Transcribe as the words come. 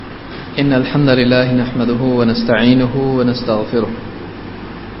إن الحمد لله نحمده ونستعينه ونستغفره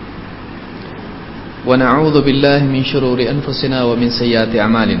ونعوذ بالله من شرور أنفسنا ومن سيئات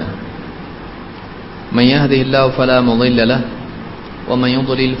أعمالنا من يهده الله فلا مضل له ومن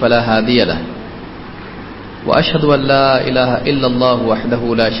يضلل فلا هادي له وأشهد أن لا إله إلا الله وحده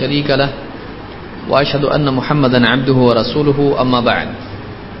لا شريك له وأشهد أن محمدا عبده ورسوله أما بعد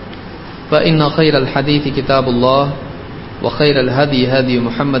فإن خير الحديث كتاب الله وخير الهدي هدي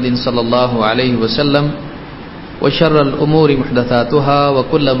محمد صلى الله عليه وسلم وشر الأمور محدثاتها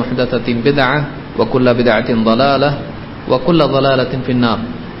وكل محدثة بدعة وكل بدعة ضلالة وكل ضلالة في النار.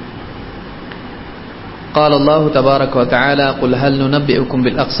 قال الله تبارك وتعالى قل هل ننبئكم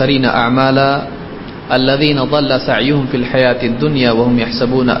بالأخسرين أعمالا الذين ضل سعيهم في الحياة الدنيا وهم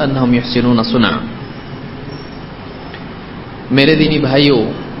يحسبون أنهم يحسنون صنعا. میرے دینی بھائیوں،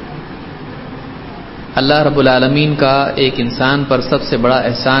 اللہ رب العالمین کا ایک انسان پر سب سے بڑا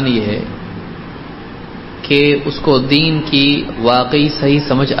احسان یہ ہے کہ اس کو دین کی واقعی صحیح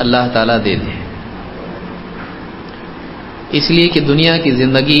سمجھ اللہ تعالیٰ دے دے، اس لیے کہ دنیا کی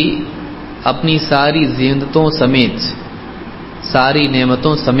زندگی اپنی ساری زینتوں سمیت، ساری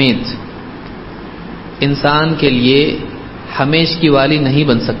نعمتوں سمیت انسان کے لیے ہمیشگی والی نہیں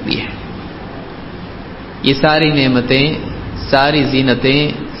بن سکتی ہے. یہ ساری نعمتیں، ساری زینتیں،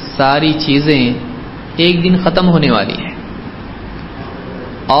 ساری چیزیں ایک دن ختم ہونے والی ہیں،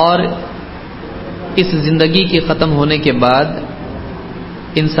 اور اس زندگی کے ختم ہونے کے بعد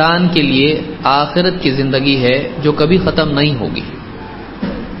انسان کے لیے آخرت کی زندگی ہے جو کبھی ختم نہیں ہوگی.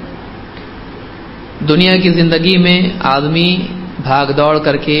 دنیا کی زندگی میں آدمی بھاگ دوڑ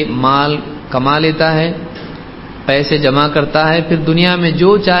کر کے مال کما لیتا ہے، پیسے جمع کرتا ہے، پھر دنیا میں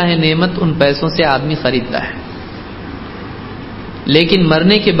جو چاہے نعمت ان پیسوں سے آدمی خریدتا ہے. لیکن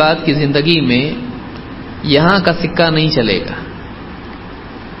مرنے کے بعد کی زندگی میں یہاں کا سکہ نہیں چلے گا.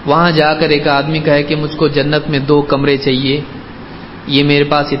 وہاں جا کر ایک آدمی کہے کہ مجھ کو جنت میں 2 کمرے چاہیے، یہ میرے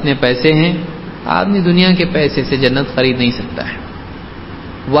پاس اتنے پیسے ہیں، آدمی دنیا کے پیسے سے جنت خرید نہیں سکتا ہے.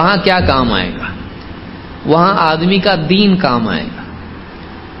 وہاں کیا کام آئے گا؟ وہاں آدمی کا دین کام آئے گا،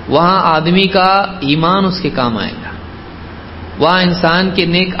 وہاں آدمی کا ایمان اس کے کام آئے گا، وہاں انسان کے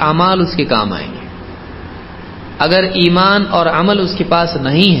نیک اعمال اس کے کام آئیں گے. اگر ایمان اور عمل اس کے پاس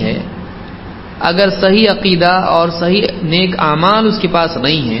نہیں ہے، اگر صحیح عقیدہ اور صحیح نیک اعمال اس کے پاس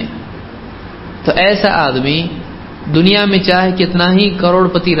نہیں ہے، تو ایسا آدمی دنیا میں چاہے کتنا ہی کروڑ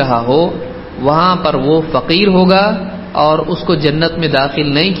پتی رہا ہو، وہاں پر وہ فقیر ہوگا اور اس کو جنت میں داخل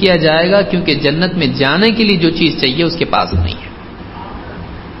نہیں کیا جائے گا، کیونکہ جنت میں جانے کے لیے جو چیز چاہیے اس کے پاس نہیں ہے.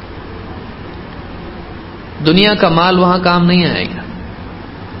 دنیا کا مال وہاں کام نہیں آئے گا.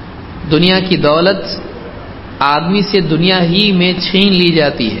 دنیا کی دولت آدمی سے دنیا ہی میں چھین لی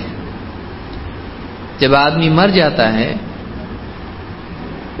جاتی ہے. جب آدمی مر جاتا ہے،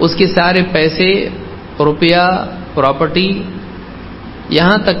 اس کے سارے پیسے، روپیہ، پراپرٹی،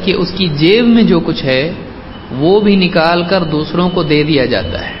 یہاں تک کہ اس کی جیب میں جو کچھ ہے وہ بھی نکال کر دوسروں کو دے دیا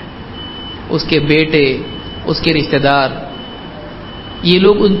جاتا ہے. اس کے بیٹے، اس کے رشتہ دار، یہ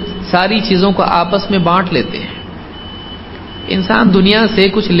لوگ ان ساری چیزوں کو آپس میں بانٹ لیتے ہیں. انسان دنیا سے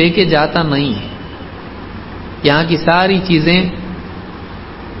کچھ لے کے جاتا نہیں ہے. یہاں کی ساری چیزیں،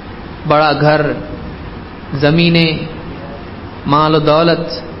 بڑا گھر، زمینیں، مال و دولت،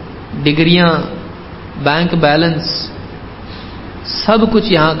 ڈگریاں، بینک بیلنس، سب کچھ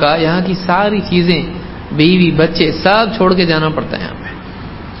یہاں کا، یہاں کی ساری چیزیں، بیوی بچے، سب چھوڑ کے جانا پڑتا ہے یہاں پہ.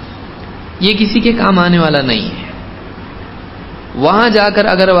 یہ کسی کے کام آنے والا نہیں ہے. وہاں جا کر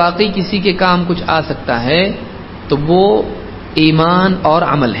اگر واقعی کسی کے کام کچھ آ سکتا ہے تو وہ ایمان اور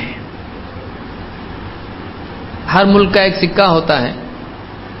عمل ہے. ہر ملک کا ایک سکہ ہوتا ہے،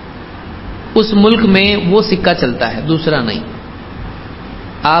 اس ملک میں وہ سکہ چلتا ہے، دوسرا نہیں.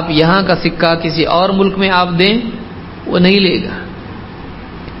 آپ یہاں کا سکہ کسی اور ملک میں آپ دیں، وہ نہیں لے گا.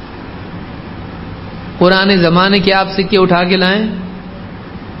 پرانے زمانے کے آپ سکے اٹھا کے لائیں،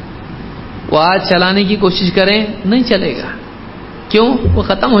 وہ آج چلانے کی کوشش کریں، نہیں چلے گا. کیوں؟ وہ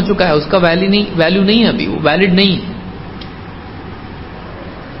ختم ہو چکا ہے، اس کا ویلیو نہیں ہے، ابھی وہ ویلڈ نہیں ہے.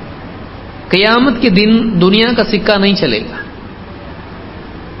 قیامت کے دن دنیا کا سکہ نہیں چلے گا.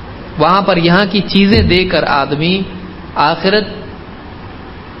 وہاں پر یہاں کی چیزیں دے کر آدمی آخرت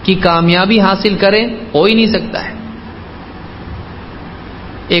کی کامیابی حاصل کرے، ہو ہی نہیں سکتا ہے.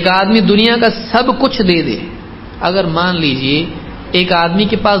 ایک آدمی دنیا کا سب کچھ دے دے. اگر مان لیجئے ایک آدمی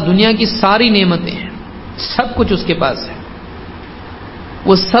کے پاس دنیا کی ساری نعمتیں ہیں، سب کچھ اس کے پاس ہے،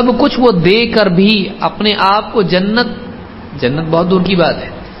 وہ سب کچھ وہ دے کر بھی اپنے آپ کو جنت بہت دور کی بات ہے،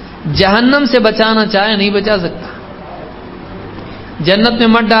 جہنم سے بچانا چاہے نہیں بچا سکتا. جنت میں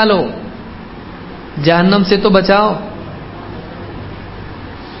مت ڈالو، جہنم سے تو بچاؤ.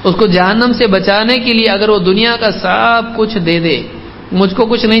 اس کو جہنم سے بچانے کے لیے اگر وہ دنیا کا سب کچھ دے دے، مجھ کو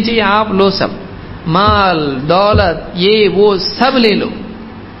کچھ نہیں چاہیے، آپ لو سب، مال دولت یہ وہ سب لے لو،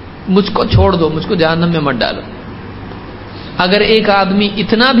 مجھ کو چھوڑ دو، مجھ کو جہنم میں مت ڈالو، اگر ایک آدمی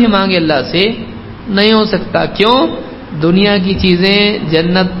اتنا بھی مانگے اللہ سے، نہیں ہو سکتا۔ کیوں؟ دنیا کی چیزیں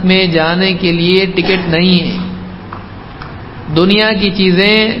جنت میں جانے کے لیے ٹکٹ نہیں ہے، دنیا کی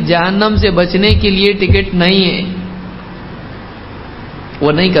چیزیں جہنم سے بچنے کے لیے ٹکٹ نہیں ہے،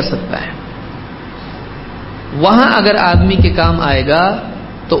 وہ نہیں کر سکتا ہے۔ وہاں اگر آدمی کے کام آئے گا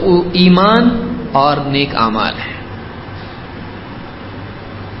تو وہ ایمان اور نیک اعمال ہے۔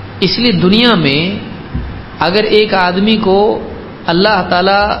 اس لیے دنیا میں اگر ایک آدمی کو اللہ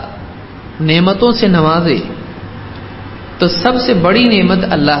تعالی نعمتوں سے نوازے تو سب سے بڑی نعمت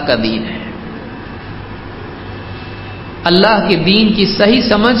اللہ کا دین ہے۔ اللہ کے دین کی صحیح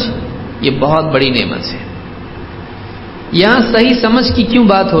سمجھ یہ بہت بڑی نعمت ہے۔ یہاں صحیح سمجھ کی کیوں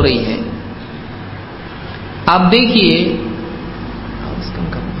بات ہو رہی ہے؟ آپ دیکھیے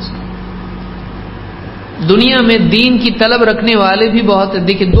دنیا میں دین کی طلب رکھنے والے بھی بہت،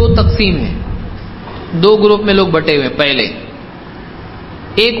 دیکھیے دو تقسیم ہیں، دو گروپ میں لوگ بٹے ہوئے ہیں۔ پہلے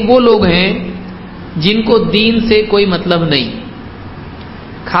ایک وہ لوگ ہیں جن کو دین سے کوئی مطلب نہیں،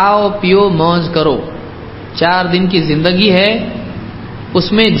 کھاؤ پیو موج کرو، 4 دن کی زندگی ہے،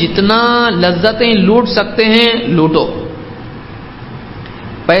 اس میں جتنا لذتیں لوٹ سکتے ہیں لوٹو،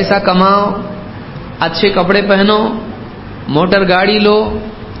 پیسہ کماؤ، اچھے کپڑے پہنو، موٹر گاڑی لو،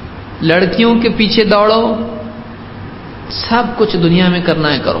 لڑکیوں کے پیچھے دوڑو، سب کچھ دنیا میں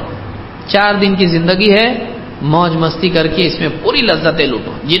کرنا ہے کرو، 4 دن کی زندگی ہے، موج مستی کر کے اس میں پوری لذتیں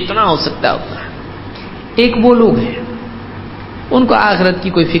لوٹو جتنا ہو سکتا ہے اتنا۔ ایک وہ لوگ ہیں ان کو آخرت کی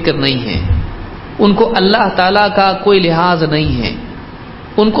کوئی فکر نہیں ہے، ان کو اللہ تعالیٰ کا کوئی لحاظ نہیں ہے،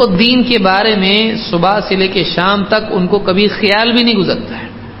 ان کو دین کے بارے میں صبح سے لے کے شام تک ان کو کبھی خیال بھی نہیں گزرتا ہے۔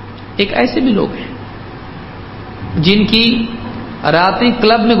 ایک ایسے بھی لوگ ہیں جن کی راتیں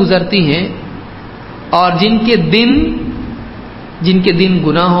کلب میں گزرتی ہیں اور جن کے دن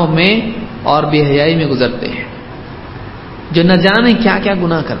گناہوں میں اور بے حیائی میں گزرتے ہیں، جو نہ جانے کیا کیا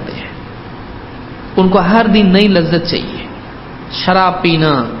گناہ کرتے ہیں۔ ان کو ہر دن نئی لذت چاہیے، شراب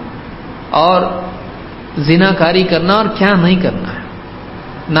پینا اور زنا کاری کرنا اور کیا نہیں کرنا ہے،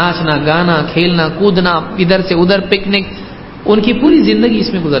 ناچنا گانا کھیلنا کودنا، ادھر سے ادھر پکنک، ان کی پوری زندگی اس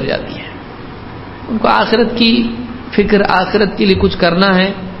میں گزر جاتی ہے۔ ان کو آخرت کی فکر، آخرت کے لیے کچھ کرنا ہے،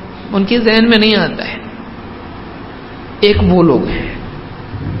 ان کے ذہن میں نہیں آتا ہے۔ ایک وہ لوگ ہیں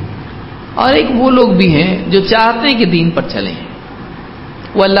اور ایک وہ لوگ بھی ہیں جو چاہتے ہیں کہ دین پر چلیں،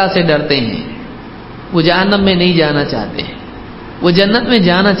 وہ اللہ سے ڈرتے ہیں، وہ جہنم میں نہیں جانا چاہتے ہیں، وہ جنت میں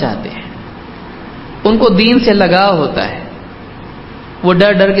جانا چاہتے ہیں، ان کو دین سے لگاؤ ہوتا ہے، وہ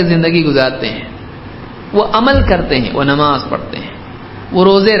ڈر ڈر کے زندگی گزارتے ہیں، وہ عمل کرتے ہیں، وہ نماز پڑھتے ہیں، وہ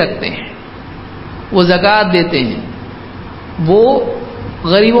روزے رکھتے ہیں، وہ زکوٰۃ دیتے ہیں، وہ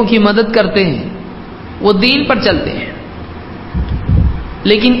غریبوں کی مدد کرتے ہیں، وہ دین پر چلتے ہیں۔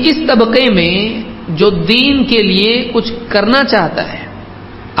 لیکن اس طبقے میں جو دین کے لیے کچھ کرنا چاہتا ہے،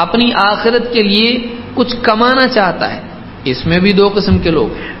 اپنی آخرت کے لیے کچھ کمانا چاہتا ہے، اس میں بھی 2 قسم کے لوگ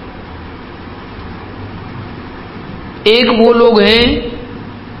ہیں۔ ایک وہ لوگ ہیں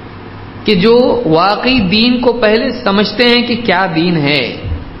کہ جو واقعی دین کو پہلے سمجھتے ہیں کہ کیا دین ہے،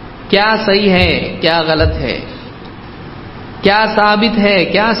 کیا صحیح ہے کیا غلط ہے، کیا ثابت ہے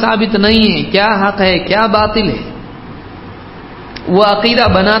کیا ثابت نہیں ہے، کیا حق ہے کیا باطل ہے، وہ عقیدہ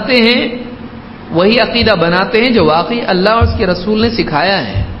بناتے ہیں، وہی عقیدہ بناتے ہیں جو واقعی اللہ اور اس کے رسول نے سکھایا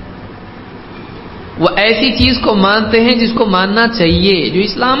ہے۔ وہ ایسی چیز کو مانتے ہیں جس کو ماننا چاہیے جو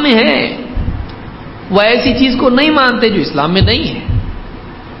اسلام میں ہے، وہ ایسی چیز کو نہیں مانتے جو اسلام میں نہیں ہے۔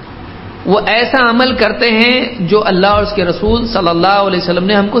 وہ ایسا عمل کرتے ہیں جو اللہ اور اس کے رسول صلی اللہ علیہ وسلم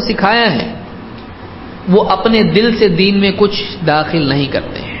نے ہم کو سکھایا ہے، وہ اپنے دل سے دین میں کچھ داخل نہیں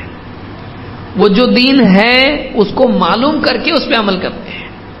کرتے ہیں، وہ جو دین ہے اس کو معلوم کر کے اس پہ عمل کرتے ہیں،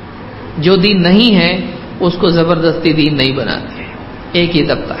 جو دین نہیں ہے اس کو زبردستی دین نہیں بناتے ہیں۔ ایک ہی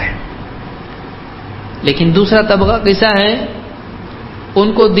طبقہ ہے۔ لیکن دوسرا طبقہ کیسا ہے؟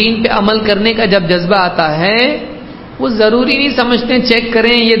 ان کو دین پہ عمل کرنے کا جب جذبہ آتا ہے، وہ ضروری نہیں سمجھتے چیک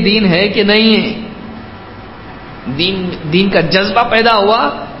کریں یہ دین ہے کہ نہیں ہے، دین کا جذبہ پیدا ہوا،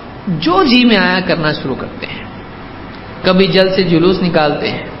 جو جی میں آیا کرنا شروع کرتے ہیں، کبھی جل سے جلوس نکالتے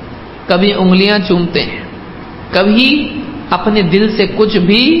ہیں، کبھی انگلیاں چومتے ہیں، کبھی اپنے دل سے کچھ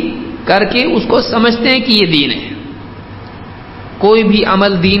بھی کر کے اس کو سمجھتے ہیں کہ یہ دین ہے۔ کوئی بھی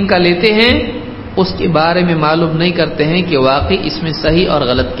عمل دین کا لیتے ہیں، اس کے بارے میں معلوم نہیں کرتے ہیں کہ واقعی اس میں صحیح اور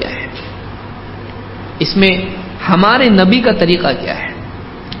غلط کیا ہے، اس میں ہمارے نبی کا طریقہ کیا ہے،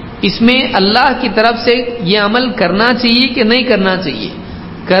 اس میں اللہ کی طرف سے یہ عمل کرنا چاہیے کہ نہیں کرنا چاہیے،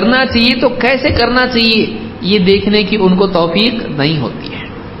 کرنا چاہیے تو کیسے کرنا چاہیے یہ دیکھنے کی ان کو توفیق نہیں ہوتی ہے۔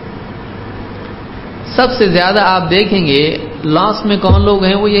 سب سے زیادہ آپ دیکھیں گے لاس میں کون لوگ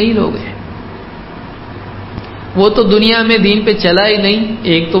ہیں، وہ یہی لوگ ہیں۔ وہ تو دنیا میں دین پہ چلا ہی نہیں،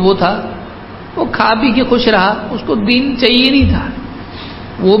 ایک تو وہ تھا، وہ کھا پی کے خوش رہا، اس کو دین چاہیے نہیں تھا،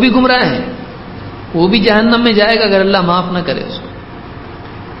 وہ بھی گمراہ ہے، وہ بھی جہنم میں جائے گا اگر اللہ معاف نہ کرے اس کو۔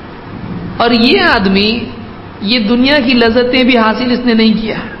 اور یہ آدمی یہ دنیا کی لذتیں بھی حاصل اس نے نہیں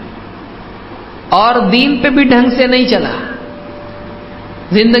کیا اور دین پہ بھی ڈھنگ سے نہیں چلا،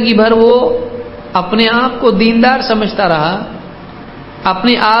 زندگی بھر وہ اپنے آپ کو دیندار سمجھتا رہا،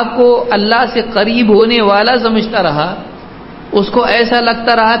 اپنے آپ کو اللہ سے قریب ہونے والا سمجھتا رہا، اس کو ایسا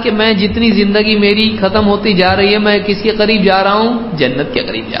لگتا رہا کہ میں جتنی زندگی میری ختم ہوتی جا رہی ہے میں کس کے قریب جا رہا ہوں، جنت کے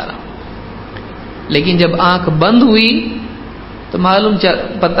قریب جا رہا ہوں۔ لیکن جب آنکھ بند ہوئی تو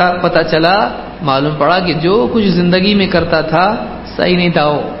پتا چلا، معلوم پڑا کہ جو کچھ زندگی میں کرتا تھا صحیح نہیں تھا۔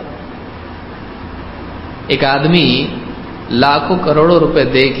 وہ ایک آدمی لاکھوں کروڑوں روپے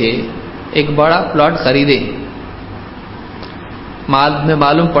دے کے ایک بڑا پلاٹ خریدے، میں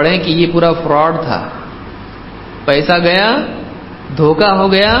معلوم پڑے کہ یہ پورا فراڈ تھا، پیسہ گیا، دھوکہ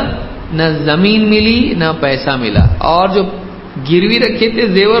ہو گیا، نہ زمین ملی نہ پیسہ ملا، اور جو گروی رکھے تھے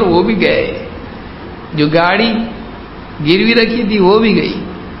زیور وہ بھی گئے، جو گاڑی گروی رکھی تھی وہ بھی گئی۔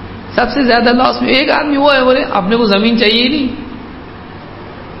 سب سے زیادہ لاس میں ایک آدمی وہ ہے، بولے اپنے کو زمین چاہیے نہیں،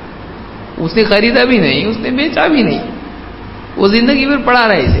 اس نے خریدا بھی نہیں، اس نے بیچا بھی نہیں، وہ زندگی بھر پڑا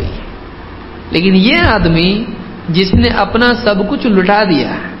رہا ایسے ہی۔ لیکن یہ آدمی جس نے اپنا سب کچھ لٹا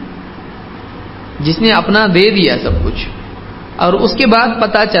دیا، جس نے اپنا دے دیا سب کچھ، اور اس کے بعد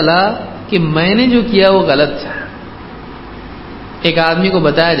پتا چلا کہ میں نے جو کیا وہ غلط تھا۔ ایک آدمی کو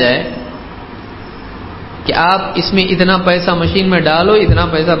بتایا جائے کہ آپ اس میں اتنا پیسہ مشین میں ڈالو، اتنا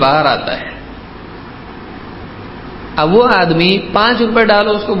پیسہ باہر آتا ہے۔ اب وہ آدمی 5 روپے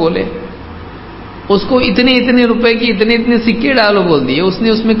ڈالو اس کو بولے، اس کو اتنے اتنے روپے کی اتنے سکے ڈالو بول دیے، اس نے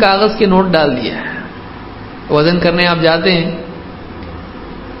اس میں کاغذ کے نوٹ ڈال دیا۔ وزن کرنے آپ جاتے ہیں،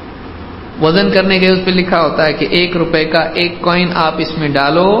 وزن کرنے کے اس پہ لکھا ہوتا ہے کہ 1 روپے کا 1 کوئن آپ اس میں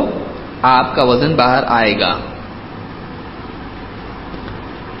ڈالو، آپ کا وزن باہر آئے گا۔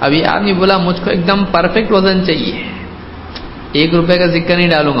 ابھی آدمی بولا مجھ کو ایک دم پرفیکٹ وزن چاہیے، 1 روپے کا سکہ نہیں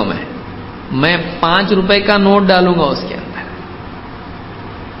ڈالوں گا، میں 5 روپے کا نوٹ ڈالوں گا اس کے اندر،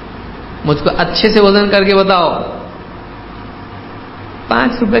 مجھ کو اچھے سے وزن کر کے بتاؤ۔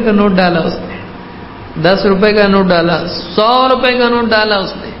 5 روپے کا نوٹ ڈالا اس نے، 10 روپے کا نوٹ ڈالا، 100 روپے کا نوٹ ڈالا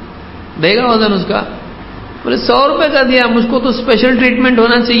اس نے، دے گا وزن اس کا؟ بولے 100 روپے کا دیا، مجھ کو تو اسپیشل ٹریٹمنٹ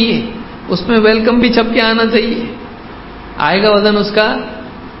ہونا چاہیے، اس میں ویلکم بھی چھپ کے آنا چاہیے، آئے گا وزن اس کا؟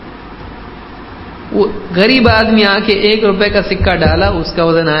 وہ غریب آدمی آ کے 1 روپے کا سکہ ڈالا، اس کا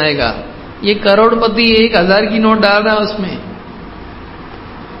وزن آئے گا۔ یہ کروڑ پتی 1000 کی نوٹ ڈال رہا اس میں،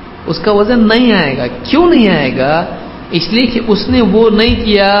 اس کا وزن نہیں آئے گا۔ کیوں نہیں آئے گا؟ اس لیے کہ اس نے وہ نہیں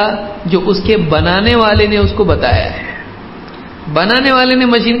کیا جو اس کے بنانے والے نے اس کو بتایا ہے۔ بنانے والے نے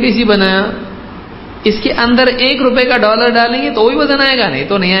مشین کیسی بنایا؟ اس کے اندر 1 روپے کا ڈالر ڈالیں گے تو وہی وزن آئے گا، نہیں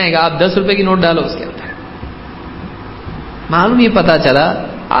تو نہیں آئے گا۔ آپ 10 روپے کی نوٹ ڈالو اس کے اندر، معلوم یہ پتا چلا۔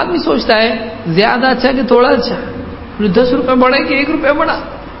 آدمی سوچتا ہے زیادہ اچھا کہ تھوڑا اچھا، 10 روپے بڑھے کہ 1 روپے بڑھا؟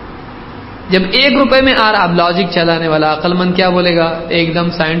 جب 1 روپے میں آ رہا، اب لاجک چلانے والا عقل مند کیا بولے گا؟ ایک دم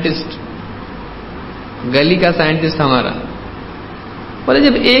سائنٹسٹ، گلی کا سائنٹسٹ ہمارا بولے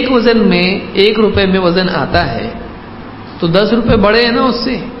جب 1 وزن میں 1 روپے میں وزن آتا ہے تو 10 روپے بڑھے ہیں نا اس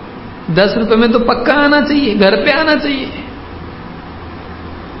سے، 10 روپے میں تو پکا آنا چاہیے، گھر پہ آنا چاہیے،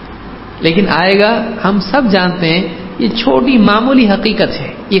 لیکن آئے گا؟ ہم سب جانتے ہیں یہ چھوٹی معمولی حقیقت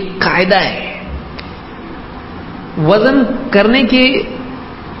ہے، یہ قاعدہ ہے۔ وزن کرنے کے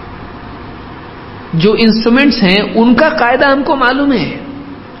جو انسٹرومنٹس ہیں ان کا قاعدہ ہم کو معلوم ہے،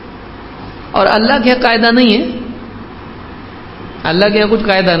 اور اللہ کے قاعدہ نہیں ہے۔ اللہ کے یہاں کچھ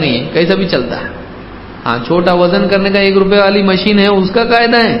قاعدہ نہیں ہے، کیسا بھی چلتا ہے۔ ہاں، چھوٹا وزن کرنے کا 1 روپے والی مشین ہے، اس کا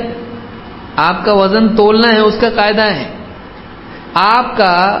قاعدہ ہے۔ آپ کا وزن تولنا ہے، اس کا قاعدہ ہے۔ آپ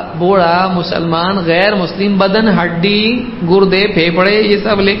کا بوڑھا مسلمان غیر مسلم بدن، ہڈی، گردے، پھیپڑے، یہ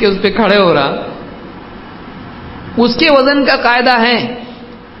سب لے کے اس پہ کھڑے ہو رہا، اس کے وزن کا قاعدہ ہے،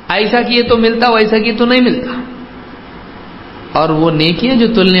 ایسا کیے تو ملتا، ویسا کیے تو نہیں ملتا۔ اور وہ نیکیاں جو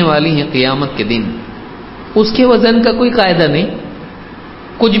تلنے والی ہیں قیامت کے دن، اس کے وزن کا کوئی قاعدہ نہیں،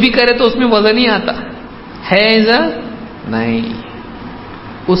 کچھ بھی کرے تو اس میں وزن ہی آتا ہے ایسا نہیں،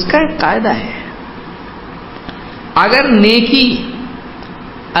 اس کا ایک قاعدہ ہے۔ اگر نیکی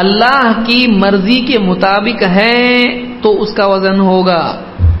اللہ کی مرضی کے مطابق ہے تو اس کا وزن ہوگا،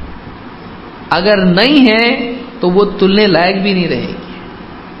 اگر نہیں ہے تو وہ تلنے لائق بھی نہیں رہے گی،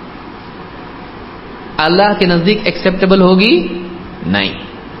 اللہ کے نزدیک ایکسیپٹیبل ہوگی نہیں۔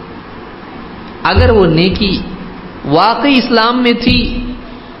 اگر وہ نیکی واقعی اسلام میں تھی،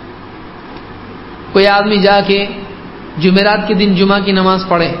 کوئی آدمی جا کے جمعرات کے دن جمعہ کی نماز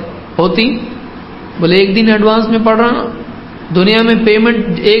پڑھے، ہوتی؟ بولے ایک دن ایڈوانس میں پڑھ رہا نا، دنیا میں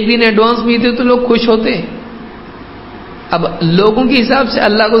پیمنٹ ایک دن ایڈوانس میں تھے تو لوگ خوش ہوتے. اب لوگوں کے حساب سے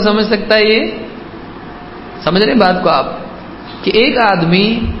اللہ کو سمجھ سکتا ہے، یہ سمجھ رہے بات کو آپ، کہ ایک آدمی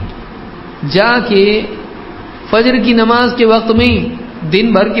جا کے فجر کی نماز کے وقت میں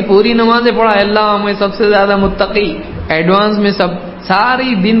دن بھر کی پوری نمازیں پڑھا، اللہ میں سب سے زیادہ متقی، ایڈوانس میں سب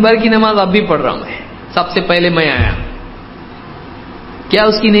ساری دن بھر کی نماز اب بھی پڑھ رہا ہوں، میں سب سے پہلے میں آیا، کیا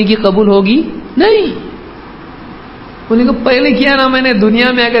اس کی نیکی قبول ہوگی؟ نہیں. انہیں کو پہلے کیا نا میں نے،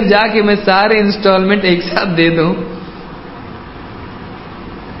 دنیا میں اگر جا کے میں سارے انسٹالمنٹ ایک ساتھ دے دوں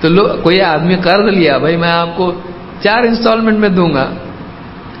تو کوئی آدمی قرض لیا، بھائی میں آپ کو 4 انسٹالمنٹ میں دوں گا،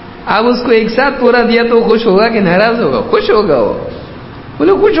 اب اس کو ایک ساتھ پورا دیا تو وہ خوش ہوگا کہ ناراض ہوگا؟ خوش ہوگا. وہ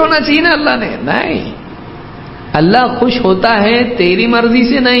بولے خوش ہونا چاہیے نا اللہ نے. نہیں، اللہ خوش ہوتا ہے تیری مرضی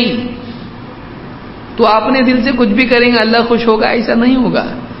سے نہیں. تو اپنے دل سے کچھ بھی کریں گے اللہ خوش ہوگا؟ ایسا نہیں ہوگا.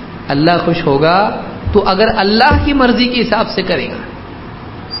 اللہ خوش ہوگا تو اگر اللہ کی مرضی کے حساب سے کرے گا.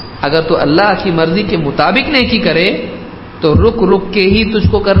 اگر تو اللہ کی مرضی کے مطابق نیکی کرے تو رک رک کے ہی تجھ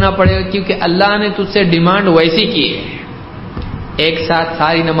کو کرنا پڑے گا، کیونکہ اللہ نے تجھ سے ڈیمانڈ ویسی کی ہے. ایک ساتھ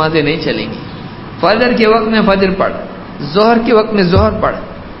ساری نمازیں نہیں چلیں گی. فجر کے وقت میں فجر پڑھ، ظہر کے وقت میں ظہر پڑھ،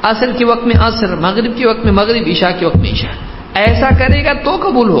 عصر کے وقت میں عصر، مغرب کے وقت میں مغرب، عشاء کے وقت میں عشاء. ایسا کرے گا تو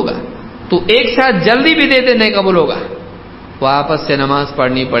قبول ہوگا. تو ایک ساتھ جلدی بھی دے دے نہیں قبول ہوگا، واپس سے نماز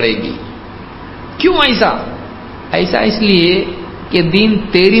پڑھنی پڑے گی. کیوں ایسا؟ ایسا اس لیے کہ دین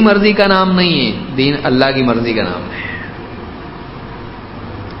تیری مرضی کا نام نہیں ہے، دین اللہ کی مرضی کا نام ہے.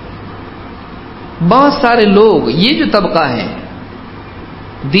 بہت سارے لوگ، یہ جو طبقہ ہے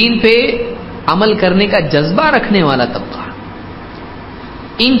دین پہ عمل کرنے کا جذبہ رکھنے والا طبقہ،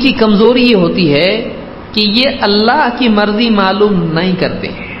 ان کی کمزوری یہ ہوتی ہے کہ یہ اللہ کی مرضی معلوم نہیں کرتے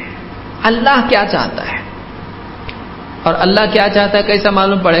ہیں. اللہ کیا چاہتا ہے اور اللہ کیا چاہتا ہے کیسا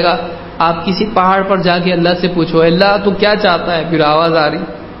معلوم پڑے گا؟ آپ کسی پہاڑ پر جا کے اللہ سے پوچھو اللہ تو کیا چاہتا ہے، پھر آواز آ رہی،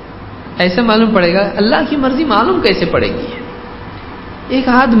 ایسے معلوم پڑے گا؟ اللہ کی مرضی معلوم کیسے پڑے گی؟ ایک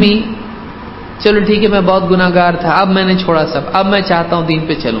آدمی چلو ٹھیک ہے میں بہت گناہگار تھا، اب میں نے چھوڑا سب، اب میں چاہتا ہوں دین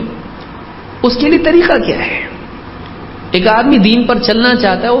پہ چلوں. اس کے لیے طریقہ کیا ہے؟ ایک آدمی دین پر چلنا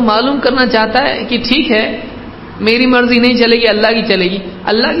چاہتا ہے، وہ معلوم کرنا چاہتا ہے کہ ٹھیک ہے میری مرضی نہیں چلے گی، اللہ کی چلے گی.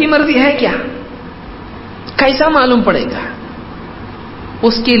 اللہ کی مرضی ہے کیا؟ کیسا معلوم پڑے گا؟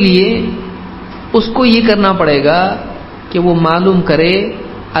 اس کے لیے اس کو یہ کرنا پڑے گا کہ وہ معلوم کرے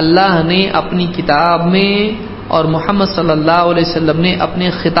اللہ نے اپنی کتاب میں اور محمد صلی اللہ علیہ وسلم نے اپنے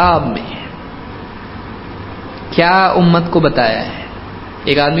خطاب میں کیا امت کو بتایا ہے.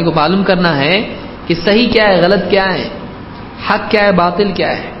 ایک آدمی کو معلوم کرنا ہے کہ صحیح کیا ہے، غلط کیا ہے، حق کیا ہے، باطل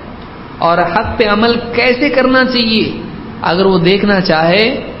کیا ہے، اور حق پہ عمل کیسے کرنا چاہیے. اگر وہ دیکھنا چاہے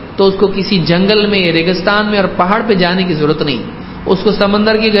تو اس کو کسی جنگل میں، ریگستان میں اور پہاڑ پہ جانے کی ضرورت نہیں، اس کو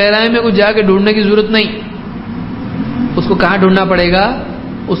سمندر کی گہرائی میں کچھ جا کے ڈھونڈنے کی ضرورت نہیں. اس کو کہاں ڈھونڈنا پڑے گا؟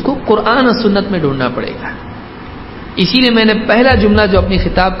 اس کو قرآن اور سنت میں ڈھونڈنا پڑے گا. اسی لیے میں نے پہلا جملہ جو اپنی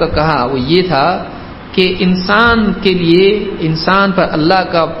خطاب کا کہا وہ یہ تھا کہ انسان کے لیے، انسان پر اللہ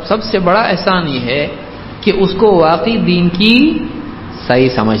کا سب سے بڑا احسان یہ ہے کہ اس کو واقعی دین کی صحیح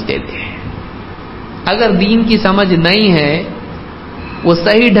سمجھ دیتے ہیں. اگر دین کی سمجھ نہیں ہے، وہ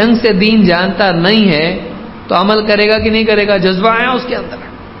صحیح ڈھنگ سے دین جانتا نہیں ہے تو عمل کرے گا کہ نہیں کرے گا؟ جذبہ آیا اس کے اندر،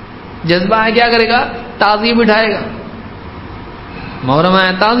 جذبہ ہے کیا کرے گا؟ تعظیم اٹھائے گا. محرم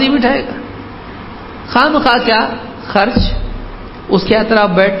آیا تعظیم اٹھائے گا. خواہ مخواہ کیا خرچ اس کے اطراف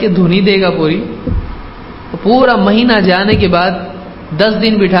بیٹھ کے دھنی دے گا پورا مہینہ جانے کے بعد 10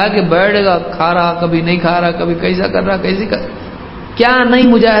 دن بٹھا کے بیٹھے گا، کھا رہا کبھی نہیں کھا رہا، کبھی کیسا کر رہا کیسے کر. کیا نئی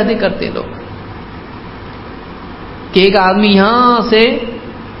مجاہدے کرتے لوگ کہ ایک آدمی یہاں سے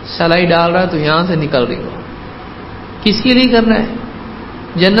سلائی ڈال رہا ہے تو یہاں سے نکل رہی ہو. کس کے لیے کر رہا ہے؟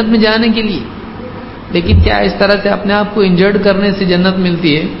 جنت میں جانے کے لیے. لیکن کیا اس طرح سے اپنے آپ کو انجرڈ کرنے سے جنت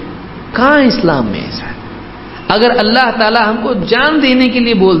ملتی ہے؟ کہاں اسلام میں ایسا؟ اگر اللہ تعالیٰ ہم کو جان دینے کے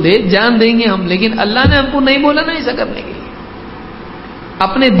لیے بول دے جان دیں گے ہم، لیکن اللہ نے ہم کو نہیں بولا نا ایسا کرنے کے لیے.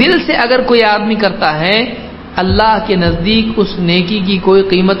 اپنے دل سے اگر کوئی آدمی کرتا ہے اللہ کے نزدیک اس نیکی کی کوئی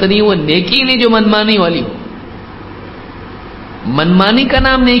قیمت نہیں. وہ نیکی نہیں جو منمانی والی ہو. منمانی کا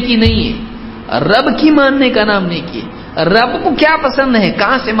نام نیکی نہیں ہے، رب کی ماننے کا نام نیکی ہے. رب کو کیا پسند ہے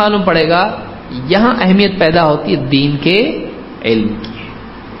کہاں سے معلوم پڑے گا؟ یہاں اہمیت پیدا ہوتی ہے دین کے علم کی.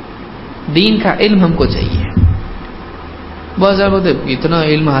 دین کا علم ہم کو چاہیے. بہت سارے بولتے اتنا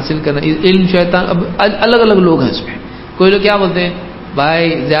علم حاصل کرنا، علم شیطان. اب الگ الگ لوگ ہیں اس میں. کوئی لوگ کیا بولتے ہیں بھائی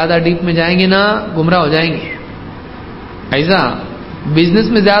زیادہ ڈیپ میں جائیں گے نا گمراہ ہو جائیں گے. ایسا بزنس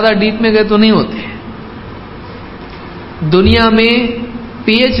میں زیادہ ڈیپ میں گئے تو نہیں ہوتے. دنیا میں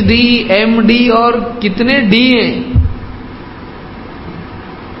P H D M D اور کتنے ڈی ہیں,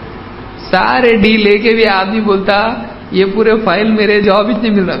 سارے ڈی لے کے بھی آدمی بولتا یہ پورے فائل میرے جاب ہی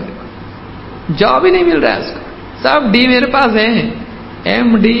نہیں مل رہا, جاب ہی نہیں مل رہا ہے اس کو, سب ڈی میرے پاس ہیں,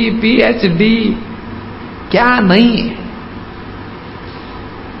 M D P H D کیا نہیں ہے.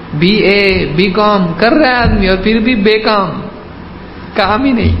 بی اے بی کام کر رہا ہے آدمی اور پھر بھی بے کام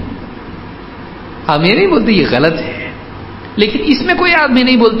ہی نہیں. ہم یہ نہیں بولتے یہ غلط ہے, لیکن اس میں کوئی آدمی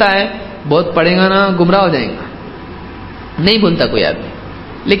نہیں بولتا ہے بہت پڑھے گا نا گمراہ ہو جائیں گا, نہیں بولتا کوئی آدمی.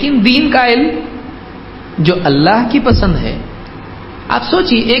 لیکن دین کا علم جو اللہ کی پسند ہے, آپ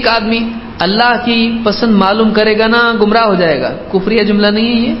سوچئے ایک آدمی اللہ کی پسند معلوم کرے گا نا گمراہ ہو جائے گا, کفریہ جملہ نہیں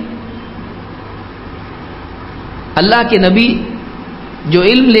ہے یہ. اللہ کے نبی جو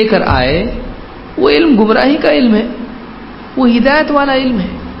علم لے کر آئے وہ علم گمراہی کا علم ہے, وہ ہدایت والا علم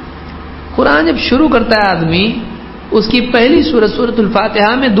ہے. قرآن جب شروع کرتا ہے آدمی, اس کی پہلی سورۃ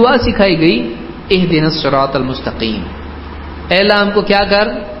الفاتحہ میں دعا سکھائی گئی, اہدنا الصراط المستقیم, اے اللہ ہم کو کیا کر,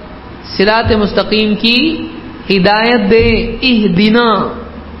 صراط مستقیم کی ہدایت دے. اہدنا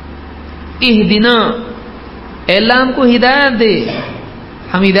اے اللہ ہم کو ہدایت دے.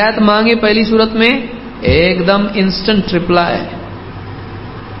 ہم ہدایت مانگے پہلی سورت میں, ایک دم انسٹنٹ رپلائی.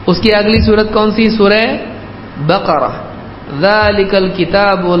 اس کی اگلی سورت کون سی, سورہ بقرہ, ذالک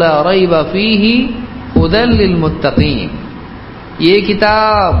الکتاب لا ریب فیہ ھدی للمتقین. یہ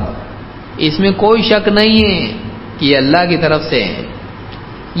کتاب اس میں کوئی شک نہیں ہے کہ یہ اللہ کی طرف سے ہے,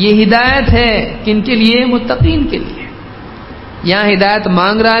 یہ ہدایت ہے کن کے لیے, متقین کے لیے. یہاں ہدایت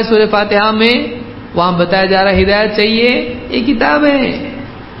مانگ رہا ہے سورہ فاتحہ میں, وہاں بتایا جا رہا ہے ہدایت چاہیے, یہ کتاب ہے.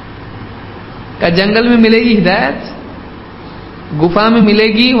 کہ جنگل میں ملے گی ہدایت, گفا میں ملے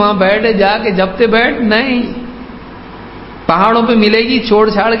گی وہاں بیٹھ جا کے جپتے بیٹھ, نہیں. پہاڑوں پہ ملے گی چھوڑ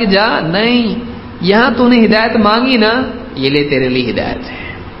چھاڑ کے جا, نہیں. یہاں تو نے ہدایت مانگی نا, یہ لے تیرے لیے ہدایت ہے.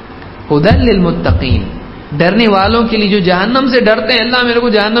 ھدی للمتقین, ڈرنے والوں کے لیے جو جہنم سے ڈرتے ہیں, اللہ میرے کو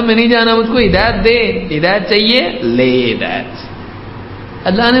جہنم میں نہیں جانا, مجھ کو ہدایت دے, ہدایت چاہیے, لے ہدایت.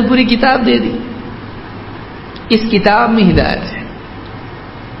 اللہ نے پوری کتاب دے دی, اس کتاب میں ہدایت ہے.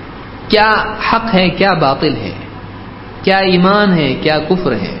 کیا حق ہے, کیا باطل ہے, کیا ایمان ہے, کیا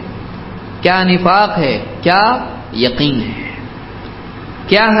کفر ہے, کیا نفاق ہے, کیا یقین ہے,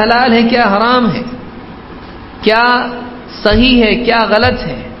 کیا حلال ہے, کیا حرام ہے, کیا صحیح ہے, کیا غلط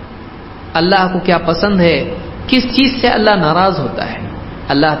ہے, اللہ کو کیا پسند ہے, کس چیز سے اللہ ناراض ہوتا ہے.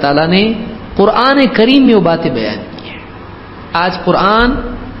 اللہ تعالیٰ نے قرآن کریم میں وہ باتیں بیان کی ہیں. آج قرآن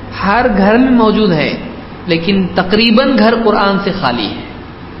ہر گھر میں موجود ہے, لیکن تقریباً گھر قرآن سے خالی ہے.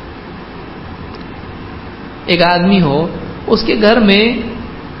 ایک آدمی ہو, اس کے گھر میں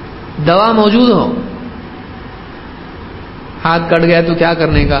دوا موجود ہو, ہاتھ کٹ گیا تو کیا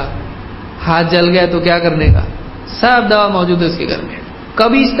کرنے کا, ہاتھ جل گیا تو کیا کرنے کا, سب دوا موجود ہے اس کے گھر میں,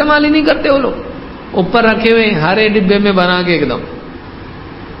 کبھی استعمال ہی نہیں کرتے وہ لوگ, اوپر رکھے ہوئے ہرے ڈبے میں بنا کے ایک دم,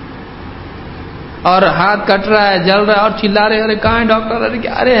 اور ہاتھ کٹ رہا ہے, جل رہا ہے, اور چلا رہے, ارے کہاں ہے ڈاکٹر,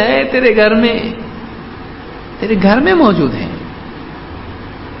 ارے ہے تیرے گھر میں, تیرے گھر میں موجود ہے.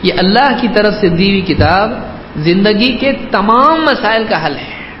 یہ اللہ کی طرف سے دی ہوئی کتاب زندگی کے تمام مسائل کا حل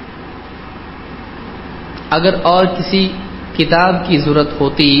ہے. اگر اور کسی کتاب کی ضرورت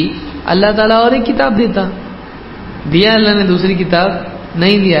ہوتی, اللہ تعالیٰ اور ایک کتاب دیتا. دیا اللہ نے دوسری کتاب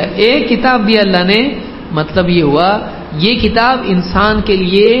نہیں دیا, ایک کتاب دیا اللہ نے. مطلب یہ ہوا یہ کتاب انسان کے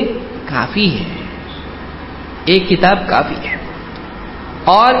لیے کافی ہے, ایک کتاب کافی ہے.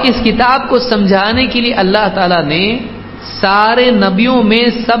 اور اس کتاب کو سمجھانے کے لیے اللہ تعالیٰ نے سارے نبیوں میں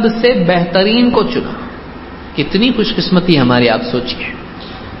سب سے بہترین کو چنا. کتنی خوش قسمتی ہماری, آپ سوچئے.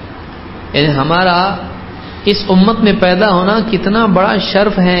 یعنی ہمارا اس امت میں پیدا ہونا کتنا بڑا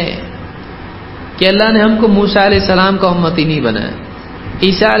شرف ہے کہ اللہ نے ہم کو موسیٰ علیہ السلام کا امتی نہیں بنایا,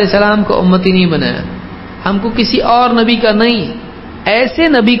 عیسیٰ علیہ السلام کا امتی نہیں بنایا, ہم کو کسی اور نبی کا نہیں, ایسے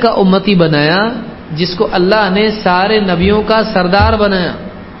نبی کا امتی بنایا جس کو اللہ نے سارے نبیوں کا سردار بنایا.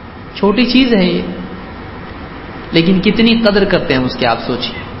 چھوٹی چیز ہے یہ, لیکن کتنی قدر کرتے ہیں اس کی, آپ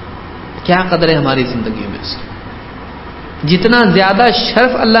سوچئے کیا قدر ہے ہماری زندگی میں اس کی. جتنا زیادہ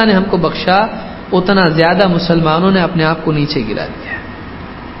شرف اللہ نے ہم کو بخشا, اتنا زیادہ مسلمانوں نے اپنے آپ کو نیچے گرا دیا.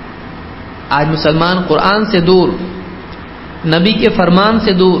 آج مسلمان قرآن سے دور, نبی کے فرمان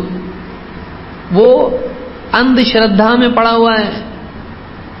سے دور, وہ اندھ شردھا میں پڑا ہوا ہے.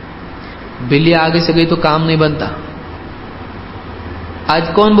 بلی آگے سے گئی تو کام نہیں بنتا. آج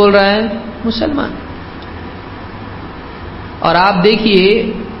کون بول رہا ہے, مسلمان. اور آپ دیکھیے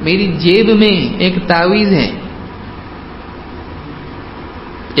میری جیب میں ایک تعویذ ہے.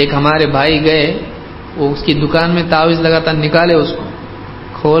 ایک ہمارے بھائی گئے, وہ اس کی دکان میں تعویذ لگا تھا, نکالے اس کو,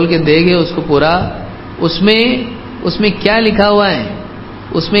 کھول کے دے گے اس کو پورا. اس میں کیا لکھا ہوا ہے؟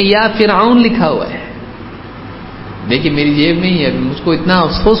 اس میں یا فرعون لکھا ہوا ہے. دیکھیے میری جیب میں ہی ہے. مجھ کو اتنا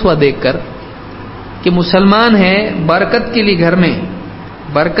افسوس ہوا دیکھ کر کہ مسلمان ہے، برکت کے لیے گھر میں،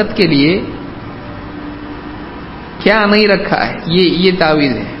 برکت کے لیے کیا نہیں رکھا ہے. یہ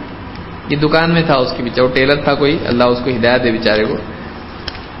تعویذ ہے. یہ دکان میں تھا اس کے بیچارے، وہ ٹیلر تھا کوئی، اللہ اس کو ہدایت دے بیچارے کو.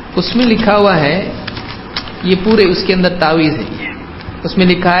 اس میں لکھا ہوا ہے، یہ پورے اس کے اندر تعویذ ہے. یہ اس میں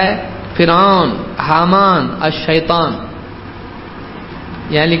لکھا ہے فرعون، حامان، الشیطان.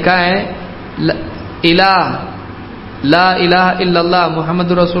 یہاں لکھا ہے الہ، لا الہ الا اللہ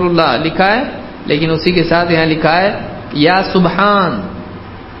محمد رسول اللہ لکھا ہے، لیکن اسی کے ساتھ یہاں لکھا ہے یا سبحان،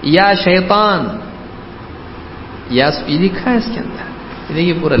 یا شیطان، یہ لکھا ہے اس کے اندر.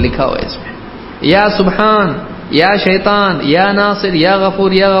 دیکھیے پورا لکھا ہوا ہے اس میں، یا سبحان، یا شیطان، یا ناصر، یا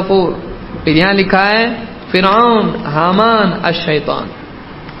غفور، یا غفور. پھر یہاں لکھا ہے فرعون، حامان، الشیطان.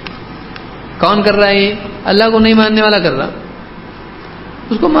 کون کر رہا ہے یہ؟ اللہ کو نہیں ماننے والا کر رہا.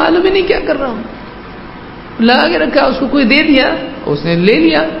 اس کو معلوم ہی نہیں کیا کر رہا ہوں، لگا کے رکھا. اس کو کوئی دے دیا، اس نے لے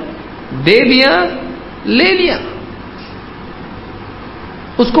لیا، دے دیا، لے لیا.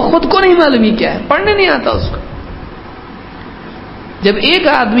 اس کو خود کو نہیں معلوم ہی کیا ہے، پڑھنے نہیں آتا اس کو. جب ایک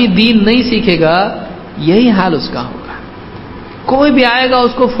آدمی دین نہیں سیکھے گا یہی حال اس کا ہوگا. کوئی بھی آئے گا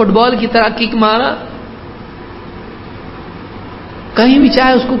اس کو فٹ بال کی طرح کک مارا، کہیں بھی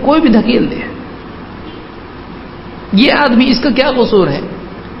چاہے اس کو کوئی بھی دھکیل دے. یہ آدمی، اس کا کیا قصور ہے؟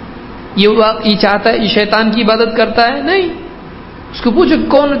 یہ چاہتا ہے، یہ شیطان کی عبادت کرتا ہے؟ نہیں. اس کو پوچھو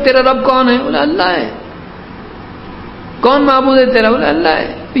کون تیرا رب کون ہے؟ بولے اللہ ہے. کون معبود ہے تیرا؟ بولے اللہ ہے.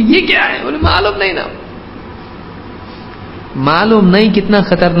 یہ کیا ہے؟ بولے معلوم نہیں نا. معلوم نہیں کتنا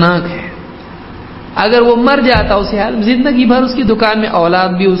خطرناک ہے. اگر وہ مر جاتا اسے حال زندگی بھر اس کی دکان میں اولاد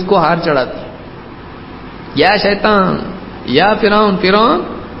بھی اس کو ہار چڑھاتی. یا شیطان، یا فرعون،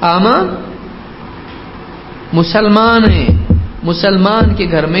 حامان. مسلمان ہے، مسلمان کے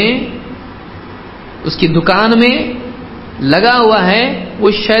گھر میں، اس کی دکان میں لگا ہوا ہے، وہ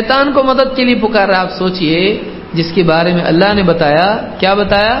شیطان کو مدد کے لیے پکار رہا ہے. آپ سوچئے جس کے بارے میں اللہ نے بتایا، کیا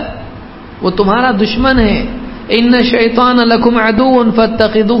بتایا؟ وہ تمہارا دشمن ہے. ان شیطان لکم عدو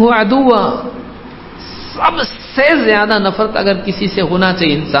فاتخذوه عدوا. سب سے زیادہ نفرت اگر کسی سے ہونا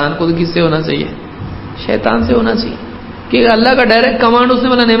چاہیے انسان کو تو کس سے ہونا چاہیے؟ شیطان سے ہونا چاہیے. کہ اللہ کا ڈائریکٹ کمانڈ اس نے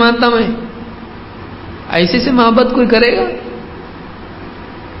بولا نہیں مانتا میں. ایسے سے محبت کوئی کرے گا؟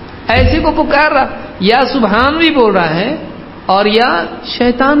 ایسے کو پکار رہا، یا سبحان بھی بول رہا ہے اور یا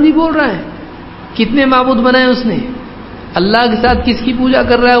شیطان بھی بول رہا ہے. کتنے معبود بنائے اس نے؟ اللہ کے ساتھ کس کی پوجا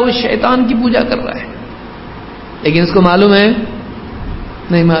کر رہا ہے؟ وہ شیطان کی پوجا کر رہا ہے. لیکن اس کو معلوم ہے؟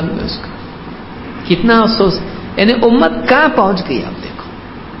 نہیں معلوم ہے اس کو. کتنا افسوس. یعنی امت کہاں پہنچ گئی؟ آپ دیکھو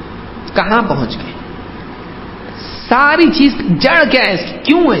کہاں پہنچ گئی. ساری چیز جڑ کیا ہے اس کی؟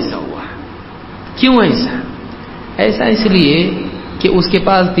 کیوں ایسا ہوا؟ کیوں ایسا؟ ایسا اس لیے کہ اس کے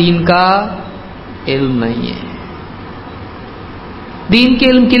پاس دین کا علم نہیں ہے. دین کے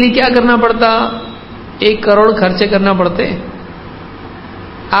علم کے لیے کیا کرنا پڑتا؟ 1 کروڑ خرچے کرنا پڑتے.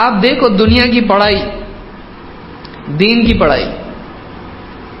 آپ دیکھو دنیا کی پڑھائی، دین کی پڑھائی،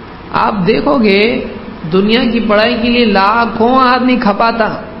 آپ دیکھو گے دنیا کی پڑھائی کے لیے لاکھوں آدمی کھپاتا.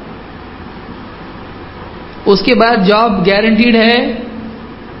 اس کے بعد جاب گارنٹیڈ ہے،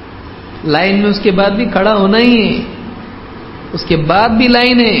 لائن میں اس کے بعد بھی کھڑا ہونا ہی ہے. اس کے بعد بھی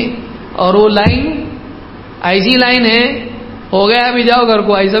لائن ہے، اور وہ لائن ایسی لائن ہے، ہو گیا ابھی جاؤ گھر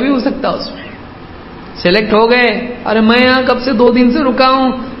کو، ایسا بھی ہو سکتا اس میں. سلیکٹ ہو گئے، ارے میں یہاں کب سے 2 دن سے رکا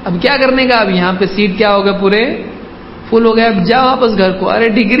ہوں، اب کیا کرنے کا؟ اب یہاں پہ سیٹ کیا ہو گیا، پورے فل ہو گیا، اب جاؤ واپس گھر کو. ارے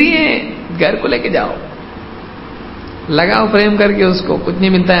ڈگری ہے، گھر کو لے کے جاؤ، لگاؤ فریم کر کے. اس کو کچھ نہیں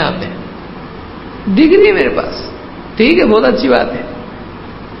ملتا یہاں پہ. ڈگری ہے میرے پاس، ٹھیک ہے بہت اچھی بات ہے،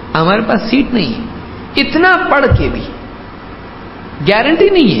 ہمارے پاس سیٹ نہیں ہے. اتنا پڑھ کے بھی گارنٹی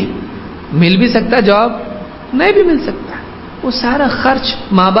نہیں ہے، مل بھی سکتا جاب، نہیں بھی مل سکتا. وہ سارا خرچ،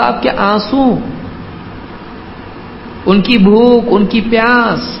 ماں باپ کے آنسو، ان کی بھوک، ان کی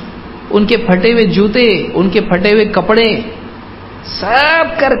پیاس، ان کے پھٹے ہوئے جوتے، ان کے پھٹے ہوئے کپڑے،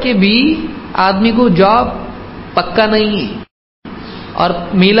 سب کر کے بھی آدمی کو جاب پکا نہیں ہے، اور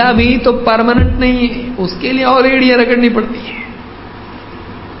ملا بھی تو پرماننٹ نہیں ہے. اس کے لیے اور ایڑیاں رگڑنی پڑتی ہے.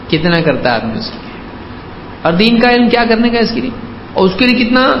 کتنا کرتا ہے آدمی اس کے لیے. اور دین کا علم کیا کرنے کا اس کے لیے؟ اور اس کے لیے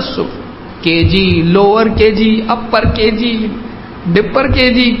کتنا کے جی، لوور کے جی، اپر کے جی، ڈپر کے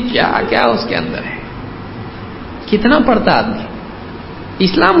جی، کیا کیا اس کے اندر ہے. کتنا پڑھتا آدمی.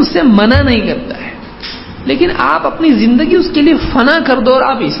 اسلام اس سے منع نہیں کرتا ہے، لیکن آپ اپنی زندگی اس کے لیے فنا کر دو اور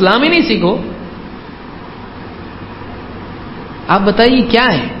آپ اسلام ہی نہیں سیکھو. آپ بتائیے کیا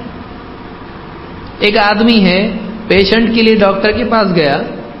ہے؟ ایک آدمی ہے پیشنٹ کے لیے ڈاکٹر کے پاس گیا.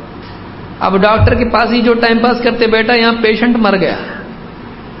 اب ڈاکٹر کے پاس ہی جو ٹائم پاس کرتے بیٹھا, یہاں پیشنٹ مر گیا.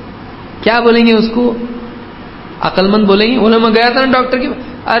 کیا بولیں گے اس کو؟ عقل مند بولیں گے بولے میں گیا تھا نا ڈاکٹر کے پاس.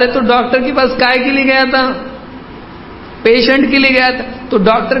 ارے تو ڈاکٹر کے پاس کائے کے لیے گیا تھا؟ پیشنٹ کے لیے گیا تھا. تو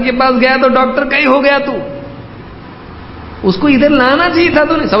ڈاکٹر کے پاس گیا تو ڈاکٹر کا ہی ہو گیا. تو اس کو ادھر لانا چاہیے تھا.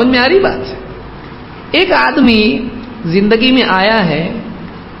 تو نہیں سمجھ میں آ رہی بات؟ ایک آدمی زندگی میں آیا ہے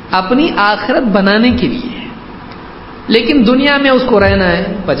اپنی آخرت بنانے کے لیے, لیکن دنیا میں اس کو رہنا ہے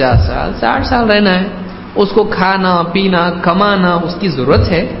 50 سال 60 سال رہنا ہے. اس کو کھانا پینا کمانا اس کی ضرورت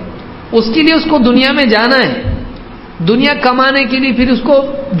ہے. اس کے لیے اس کو دنیا میں جانا ہے. دنیا کمانے کے لیے پھر اس کو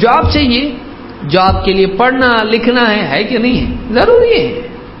جاب چاہیے. جاب کے لیے پڑھنا لکھنا ہے کہ نہیں ہے؟ ضروری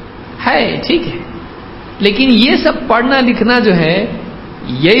ہے ٹھیک ہے. لیکن یہ سب پڑھنا لکھنا جو ہے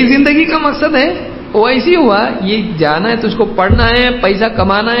یہی زندگی کا مقصد ہے. ویسے ہوا یہ جانا ہے تو اس کو پڑھنا ہے, پیسہ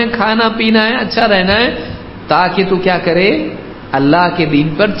کمانا ہے, کھانا پینا ہے, اچھا رہنا ہے, تاکہ تو کیا کرے؟ اللہ کے دین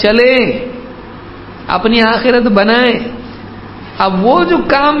پر چلے, اپنی آخرت بنائے. اب وہ جو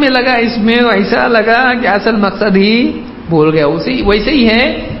کام میں لگا اس میں ایسا لگا کہ اصل مقصد ہی بھول گیا. ویسے ہی ہے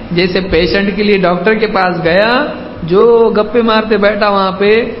جیسے پیشنٹ کے لیے ڈاکٹر کے پاس گیا, جو گپے مارتے بیٹھا وہاں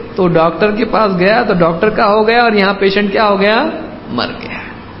پہ, تو ڈاکٹر کے پاس گیا تو ڈاکٹر کا ہو گیا, اور یہاں پیشنٹ کیا ہو گیا؟ مر گیا.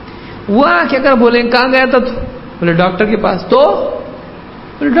 وہ کیا کر بولیں کہاں گیا تھا؟ تو بولے ڈاکٹر کے پاس. تو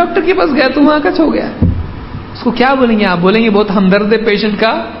بولے ڈاکٹر کے پاس گیا تو وہاں کچھ ہو گیا. اس کو کیا بولیں گے آپ؟ بولیں گے بہت ہمدرد ہے پیشنٹ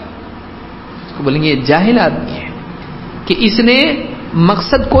کا. اس کو بولیں گے یہ جاہل آدمی ہے کہ اس نے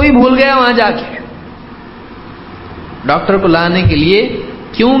مقصد کوئی بھول گیا. وہاں جا کے ڈاکٹر کو لانے کے لیے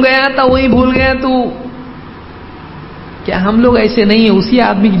کیوں گیا تھا وہی بھول گیا. تو کیا ہم لوگ ایسے نہیں ہیں؟ اسی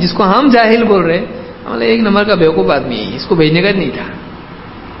آدمی کی جس کو ہم جاہل بول رہے, ہمارے ایک نمبر کا بیوقوف آدمی ہے, اس کو بھیجنے کا نہیں تھا.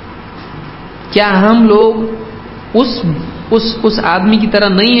 کیا ہم لوگ اس آدمی کی طرح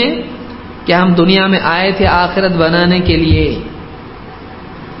نہیں ہیں کہ ہم دنیا میں آئے تھے آخرت بنانے کے لیے,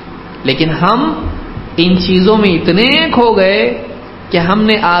 لیکن ہم ان چیزوں میں اتنے کھو گئے کہ ہم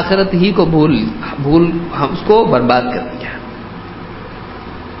نے آخرت ہی کو ہم اس کو برباد کر دیا,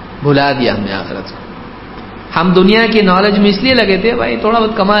 بھلا دیا ہم نے آخرت کو. ہم دنیا کی نالج میں اس لیے لگے تھے بھائی تھوڑا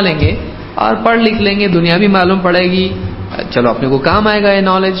بہت کما لیں گے اور پڑھ لکھ لیں گے, دنیا بھی معلوم پڑے گی, چلو اپنے کو کام آئے گا یہ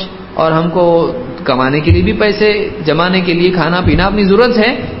نالج, اور ہم کو کمانے کے لیے بھی پیسے جمانے کے لیے کھانا پینا اپنی ضرورت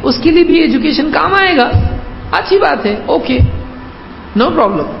ہے, اس کے لیے بھی ایجوکیشن کام آئے گا. اچھی بات ہے, اوکے نو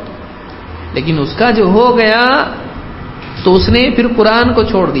پرابلم. لیکن اس کا جو ہو گیا تو اس نے پھر قرآن کو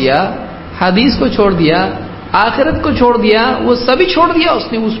چھوڑ دیا, حدیث کو چھوڑ دیا, آخرت کو چھوڑ دیا, وہ سبھی چھوڑ دیا اس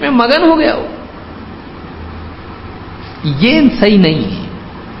نے, اس میں مگن ہو گیا. یہ صحیح نہیں ہے.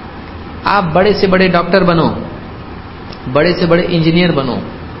 آپ بڑے سے بڑے ڈاکٹر بنو, بڑے سے بڑے انجینئر بنو,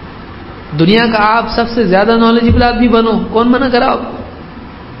 دنیا کا آپ سب سے زیادہ نالجبل آدمی بنو, کون منع کرا آپ کو؟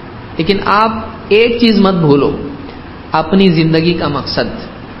 لیکن آپ ایک چیز مت بھولو, اپنی زندگی کا مقصد,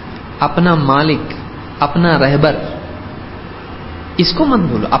 اپنا مالک, اپنا رہبر, اس کو مت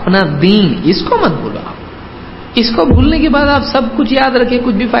بھولو. اپنا دین اس کو مت بھولو. آپ اس کو بھولنے کے بعد آپ سب کچھ یاد رکھیں,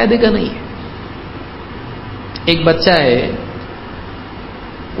 کچھ بھی فائدے کا نہیں ہے. ایک بچہ ہے,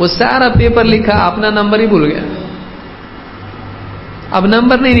 وہ سارا پیپر لکھا, اپنا نمبر ہی بھول گیا. اب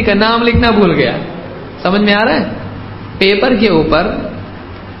نمبر نہیں لکھا, نام لکھنا بھول گیا. سمجھ میں آ رہا ہے؟ پیپر کے اوپر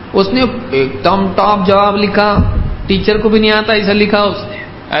اس نے ایک دم ٹاپ جواب لکھا, ٹیچر کو بھی نہیں آتا ایسا لکھا اس نے,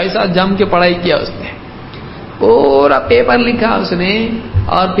 ایسا جم کے پڑھائی کیا اس نے, پورا پیپر لکھا اس نے,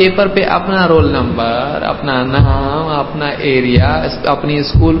 اور پیپر پہ اپنا رول نمبر, اپنا نام, اپنا ایریا, اپنی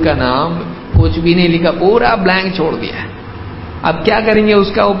اسکول کا نام کچھ بھی نہیں لکھا, پورا بلینک چھوڑ دیا. اب کیا کریں گے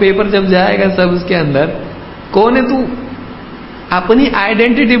اس کا؟ وہ پیپر جب جائے گا سب اس کے اندر, کون ہے تو؟ اپنی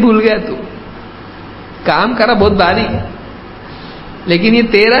آئیڈینٹی بھول گیا. تو کام کرا بہت باری, لیکن یہ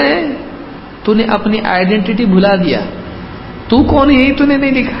تیرا ہے, تو نے اپنی آئیڈینٹی بھلا دیا. تو کون ہے یہی تو نے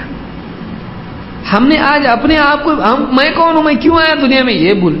نہیں لکھا. ہم نے آج اپنے آپ کو, میں کون ہوں, میں کیوں آیا دنیا میں,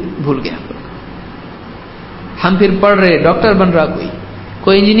 یہ بھول گیا. ہم پھر پڑھ رہے, ڈاکٹر بن رہا,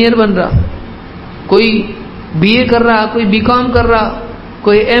 کوئی انجینئر بن رہا, کوئی بی اے کر رہا, کوئی بی کام کر رہا,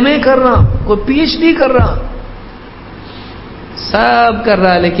 کوئی ایم اے کر رہا, کوئی پی ایچ ڈی کر رہا, سب کر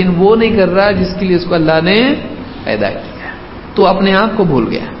رہا, لیکن وہ نہیں کر رہا جس کے لیے اس کو اللہ نے پیدا کیا. تو اپنے آپ کو بھول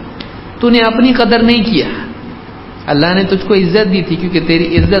گیا, تو نے اپنی قدر نہیں کیا. اللہ نے تجھ کو عزت دی تھی کیونکہ تیری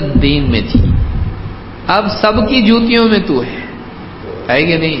عزت دین میں تھی. اب سب کی جوتیوں میں تو ہے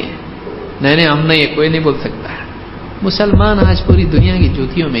کہ نہیں ہے؟ نہیں ہم نہیں ہے, کوئی نہیں بول سکتا. مسلمان آج پوری دنیا کی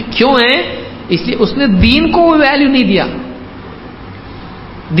جوتیوں میں کیوں ہے؟ اس لیے اس نے دین کو ویلیو نہیں دیا.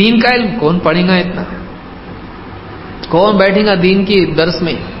 دین کا علم کون پڑھے گا اتنا؟ کون بیٹھے گا دین کی درس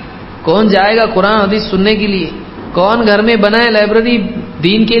میں؟ کون جائے گا قرآن حدیث سننے کے لیے؟ کون گھر میں بنائے لائبریری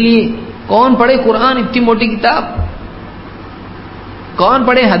دین کے لیے؟ کون پڑھے قرآن اتنی موٹی کتاب؟ کون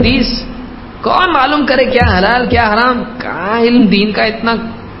پڑھے حدیث، کون معلوم کرے کیا حلال کیا حرام، کہاں علم دین کا اتنا،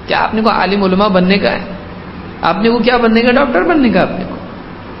 کیا آپ نے کو عالم علماء بننے کا ہے، آپ نے کو کیا بننے کا، ڈاکٹر بننے کا آپ نے کو۔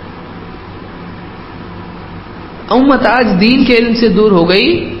 امت آج دین کے علم سے دور ہو گئی،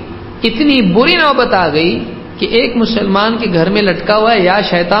 اتنی بری نوبت آ گئی کہ ایک مسلمان کے گھر میں لٹکا ہوا ہے یا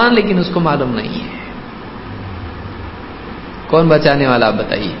شیطان، لیکن اس کو معلوم نہیں ہے۔ کون بچانے والا آپ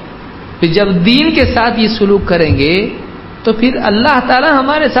بتائیے؟ پھر جب دین کے ساتھ یہ سلوک کریں گے تو پھر اللہ تعالی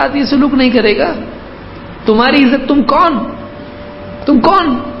ہمارے ساتھ یہ سلوک نہیں کرے گا۔ تمہاری عزت، تم کون، تم کون،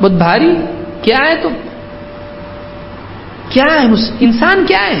 بہت بھاری، کیا ہے تم، کیا ہے انسان،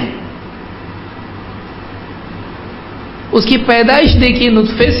 کیا ہے؟ اس کی پیدائش دیکھیے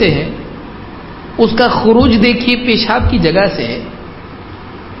نطفے سے ہے، اس کا خروج دیکھیے پیشاب کی جگہ سے ہے،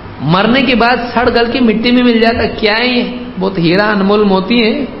 مرنے کے بعد سڑ گل کے مٹی میں مل جاتا، کیا ہے یہ؟ بہت ہیرا انمول موتی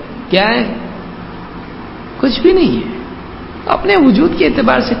ہے، کیا ہے؟ کچھ بھی نہیں ہے، اپنے وجود کے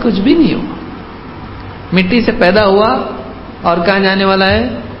اعتبار سے کچھ بھی نہیں ہوا، مٹی سے پیدا ہوا اور کہاں جانے والا ہے؟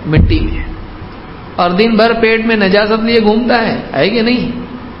 مٹی میں، اور دن بھر پیٹ میں نجاست لیے گھومتا ہے کہ نہیں؟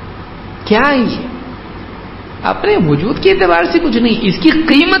 کیا ہے یہ؟ اپنے وجود کے اعتبار سے کچھ نہیں۔ اس کی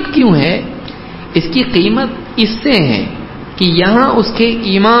قیمت کیوں ہے؟ اس کی قیمت اس سے ہے کہ یہاں اس کے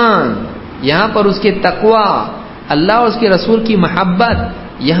ایمان، یہاں پر اس کے تقوی، اللہ اور اس کے رسول کی محبت،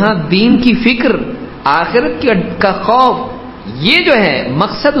 یہاں دین کی فکر، آخرت کا خوف، یہ جو ہے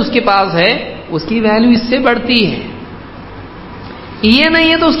مقصد اس کے پاس ہے، اس کی ویلیو اس سے بڑھتی ہے۔ یہ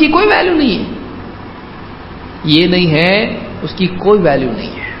نہیں ہے تو اس کی کوئی ویلیو نہیں ہے، یہ نہیں ہے اس کی کوئی ویلیو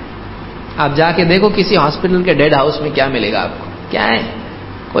نہیں ہے۔ آپ جا کے دیکھو کسی ہاسپٹل کے ڈیڈ ہاؤس میں کیا ملے گا آپ کو، کیا ہے؟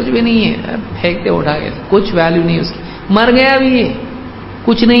 کچھ بھی نہیں ہے، پھینکتے اٹھا کے، کچھ ویلیو نہیں اس کی، مر گیا ابھی یہ،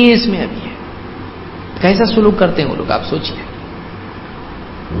 کچھ نہیں ہے اس میں ابھی۔ کیسا سلوک کرتے ہیں وہ لوگ، آپ سوچئے۔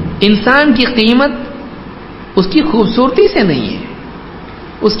 انسان کی قیمت اس کی خوبصورتی سے نہیں ہے،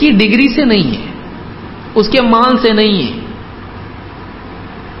 اس کی ڈگری سے نہیں ہے، اس کے مال سے نہیں ہے،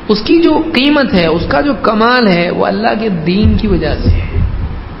 اس کی جو قیمت ہے، اس کا جو کمال ہے، وہ اللہ کے دین کی وجہ سے ہے۔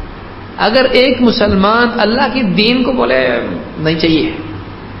 اگر ایک مسلمان اللہ کے دین کو بولے نہیں چاہیے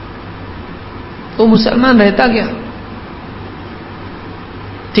تو مسلمان رہتا کیا؟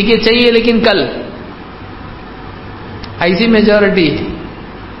 ٹھیک ہے چاہیے لیکن کل، ایسی میجورٹی ہے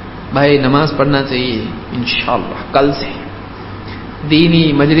بھائی نماز پڑھنا چاہیے انشاءاللہ، کل سے دینی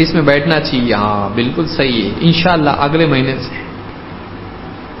مجلس میں بیٹھنا چاہیے، ہاں بالکل صحیح ہے انشاءاللہ اگلے مہینے سے،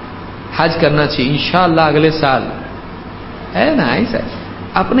 حج کرنا چاہیے انشاءاللہ اگلے سال، ہے نا ایسا؟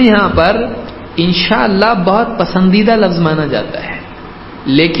 اپنے یہاں پر انشاءاللہ بہت پسندیدہ لفظ مانا جاتا ہے،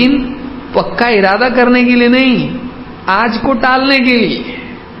 لیکن پکا ارادہ کرنے کے لیے نہیں، آج کو ٹالنے کے لیے۔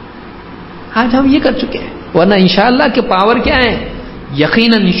 آج ہم یہ کر چکے ہیں، ورنہ انشاءاللہ کے پاور کیا ہے؟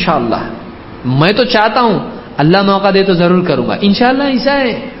 یقیناً انشاءاللہ، میں تو چاہتا ہوں اللہ موقع دے تو ضرور کروں گا، انشاءاللہ ایسا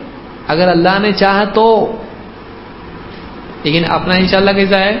ہے اگر اللہ نے چاہا تو، لیکن اپنا انشاءاللہ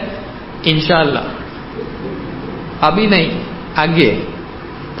کیسا ہے؟ انشاءاللہ ابھی نہیں آگے۔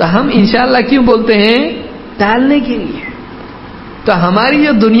 تو ہم انشاءاللہ کیوں بولتے ہیں؟ ٹالنے کے لیے۔ تو ہماری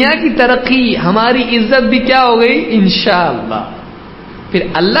جو دنیا کی ترقی، ہماری عزت بھی کیا ہو گئی؟ انشاءاللہ۔ پھر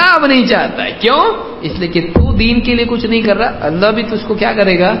اللہ اب نہیں چاہتا ہے، کیوں؟ اس لیے کہ تو دین کے لیے کچھ نہیں کر رہا، اللہ بھی تو اس کو کیا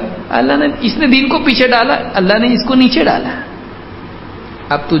کرے گا؟ اللہ نے، اس نے دین کو پیچھے ڈالا، اللہ نے اس کو نیچے ڈالا،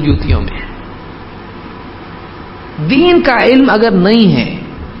 اب تو جوتیوں میں۔ دین کا علم اگر نہیں ہے،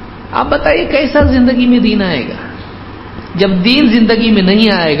 آپ بتائیے کیسا زندگی میں دین آئے گا؟ جب دین زندگی میں نہیں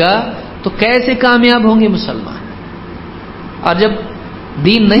آئے گا تو کیسے کامیاب ہوں گے مسلمان؟ اور جب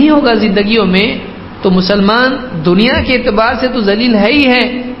دین نہیں ہوگا زندگیوں میں تو مسلمان دنیا کے اعتبار سے تو ذلیل ہے ہی ہے،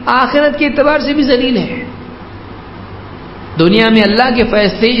 آخرت کے اعتبار سے بھی ذلیل ہے۔ دنیا میں اللہ کے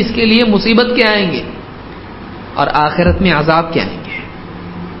فیصلے، اس کے لیے مصیبت کے آئیں گے، اور آخرت میں عذاب کے آئیں گے،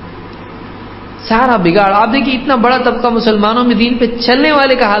 سارا بگاڑ۔ آپ دیکھیے اتنا بڑا طبقہ مسلمانوں میں دین پہ چلنے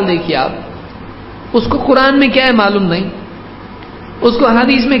والے کا حال دیکھیے آپ، اس کو قرآن میں کیا ہے معلوم نہیں، اس کو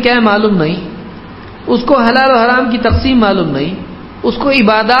حدیث میں کیا ہے معلوم نہیں، اس کو حلال و حرام کی تقسیم معلوم نہیں، اس کو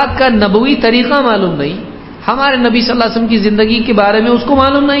عبادات کا نبوی طریقہ معلوم نہیں، ہمارے نبی صلی اللہ علیہ وسلم کی زندگی کے بارے میں اس کو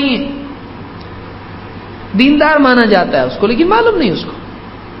معلوم نہیں ہے۔ دیندار مانا جاتا ہے اس کو، لیکن معلوم نہیں اس کو۔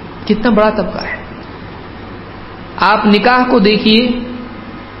 کتنا بڑا طبقہ ہے۔ آپ نکاح کو دیکھیے،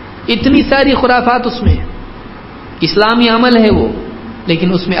 اتنی ساری خرافات اس میں، اسلامی عمل ہے وہ، لیکن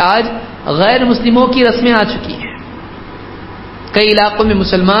اس میں آج غیر مسلموں کی رسمیں آ چکی ہیں۔ کئی علاقوں میں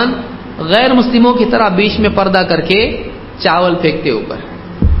مسلمان غیر مسلموں کی طرح بیچ میں پردہ کر کے چاول پھینکتے اوپر،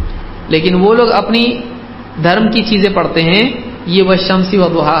 لیکن وہ لوگ اپنی دھرم کی چیزیں پڑھتے ہیں، یہ وہ شمسی و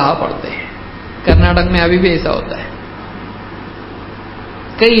ضحاہا پڑھتے ہیں۔ کرناٹک میں ابھی بھی ایسا ہوتا ہے،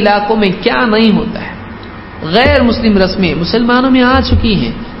 کئی علاقوں میں کیا نہیں ہوتا ہے۔ غیر مسلم رسمیں مسلمانوں میں آ چکی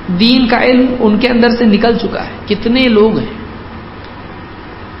ہیں، دین کا علم ان کے اندر سے نکل چکا ہے. کتنے لوگ ہیں،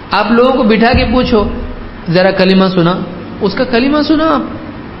 آپ لوگوں کو بٹھا کے پوچھو ذرا کلمہ سنا، اس کا کلمہ سنا آپ.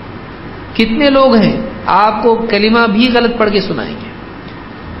 کتنے لوگ ہیں آپ کو کلمہ بھی غلط پڑھ کے سنائیں گے،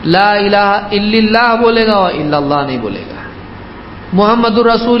 لا الہ الا اللہ بولے گا اور الا اللہ نہیں بولے گا، محمد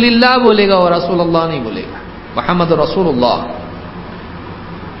رسول اللہ بولے گا اور رسول اللہ نہیں بولے گا، محمد رسول اللہ.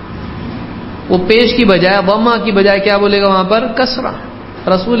 وہ پیش کی بجائے ضمہ کی بجائے کیا بولے گا وہاں پر؟ کسرہ.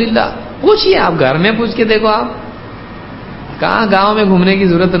 رسول اللہ. پوچھئے آپ گھر میں پوچھ کے دیکھو، آپ کہاں گاؤں میں گھومنے کی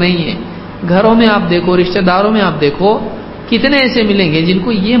ضرورت نہیں ہے، گھروں میں آپ دیکھو، رشتہ داروں میں آپ دیکھو، کتنے ایسے ملیں گے جن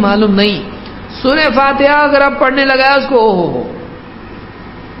کو یہ معلوم نہیں. سورہ فاتحہ اگر آپ پڑھنے لگایا اس کو، او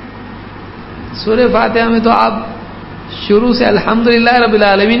سورہ فاتحہ میں تو آپ شروع سے الحمدللہ رب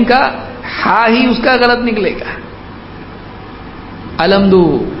العالمین کا ہا ہی اس کا غلط نکلے گا. الحمدو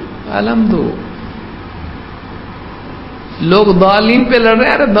لوگ ضالین پہ لڑ رہے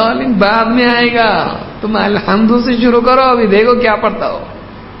ہیں، ارے ضالین بعد میں آئے گا، تم الحمدو سے شروع کرو، ابھی دیکھو کیا پڑھتا ہو.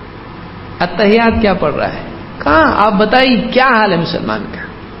 التحیات کیا پڑھ رہا ہے؟ کہاں؟ آپ بتائیے کیا حال ہے مسلمان کا؟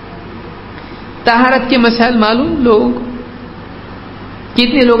 طہارت کے مسائل معلوم لوگوں کو؟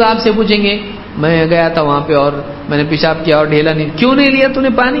 کتنے لوگ آپ سے پوچھیں گے میں گیا تھا وہاں پہ اور میں نے پیشاب کیا اور ڈھیلا نہیں، کیوں نہیں لیا تو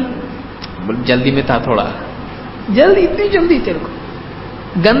نے پانی؟ جلدی میں تھا تھوڑا. جلدی؟ اتنی جلدی تیرے کو؟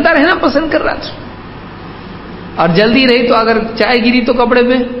 گندا رہنا پسند کر رہا تھا، اور جلدی رہی تو اگر چائے گری تو کپڑے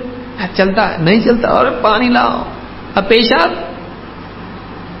پہ چلتا نہیں چلتا، اور پانی لاؤ. اب پیشاب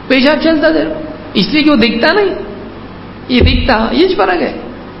چلتا دیر، اس لیے کہ وہ دکھتا نہیں، یہ دکھتا، یہ فرق ہے.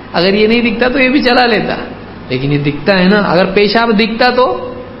 اگر یہ نہیں دکھتا تو یہ بھی چلا لیتا، لیکن یہ دکھتا ہے نا. اگر پیشاب دکھتا تو،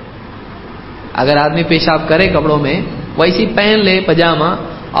 اگر آدمی پیشاب کرے کپڑوں میں ویسی پہن لے پجامہ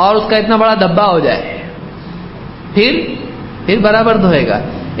اور اس کا اتنا بڑا دھبا ہو جائے، پھر برابر دھوئے گا.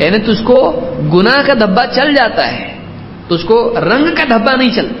 یعنی تجھ کو گناہ کا دھبا چل جاتا ہے، تجھ کو رنگ کا دھبا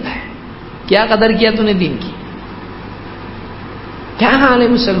نہیں چلتا ہے. کیا قدر کیا تو نے دین کی؟ کیا حال ہے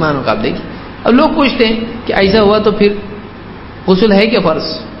مسلمانوں کا؟ آپ دیکھیں. اب لوگ پوچھتے ہیں کہ ایسا ہوا تو پھر غسل ہے کہ فرض؟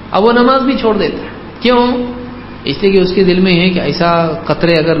 اب وہ نماز بھی چھوڑ دیتا ہے. کیوں؟ اس لیے کہ اس کے دل میں ہے کہ ایسا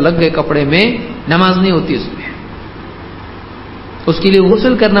قطرے اگر لگ گئے کپڑے میں نماز نہیں ہوتی اس میں، اس کے لیے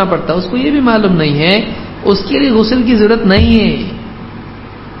غسل کرنا پڑتا. اس کو یہ بھی معلوم نہیں ہے اس کے لیے غسل کی ضرورت نہیں ہے،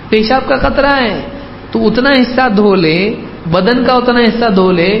 پیشاب کا قطرہ ہے تو اتنا حصہ دھو لے، بدن کا اتنا حصہ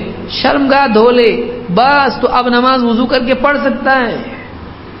دھو لے، شرمگاہ دھو لے، بس تو اب نماز وضو کر کے پڑھ سکتا ہے.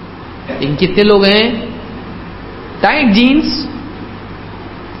 ان کتنے لوگ ہیں ٹائٹ جینز،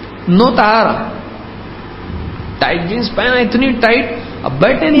 نو طہارہ، ٹائٹ جینز پہنا اتنی ٹائٹ، اب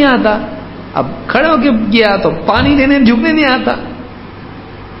بیٹھنے نہیں آتا، اب کھڑے ہو کے گیا تو پانی لینے جھکنے نہیں آتا.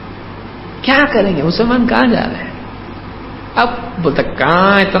 کیا کریں گے مسلمان؟ کہاں جا رہے ہیں؟ اب بولتا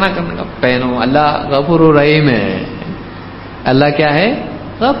کہاں اتنا کرنے کا؟ پہنو، اللہ غفور الرحیم ہے. اللہ کیا ہے؟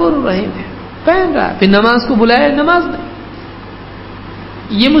 غفور الرحیم ہے. پہن رہا، پھر نماز کو بلائے، نماز نہیں.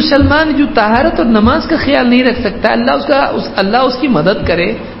 یہ مسلمان جو طہارت اور نماز کا خیال نہیں رکھ سکتا، اللہ اس کی مدد کرے.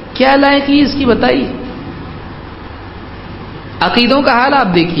 کیا لائق ہے اس کی بتائیے. عقیدوں کا حال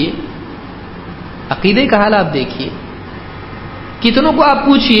آپ دیکھیے، عقیدے کا حال آپ دیکھیے. کتنوں کو آپ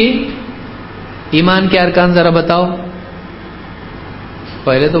پوچھئے ایمان کے ارکان ذرا بتاؤ،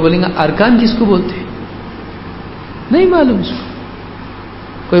 پہلے تو بولیں گا ارکان کس کو بولتے ہیں؟ نہیں معلوم اس کو.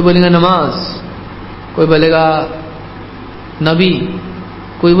 کوئی بولے گا نماز، کوئی بولے گا نبی،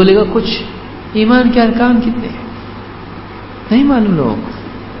 کوئی بولے گا کچھ. ایمان کے ارکان کتنے ہیں نہیں معلوم لوگوں کو.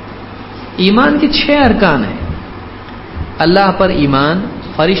 ایمان کے 6 ارکان ہیں. اللہ پر ایمان،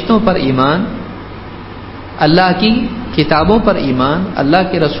 فرشتوں پر ایمان، اللہ کی کتابوں پر ایمان، اللہ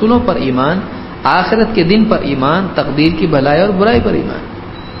کے رسولوں پر ایمان، آخرت کے دن پر ایمان، تقدیر کی بھلائی اور برائی پر ایمان.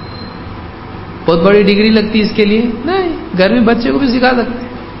 بہت بڑی ڈگری لگتی ہے اس کے لیے؟ نہیں. گھر میں بچے کو بھی سکھا سکتے ہیں.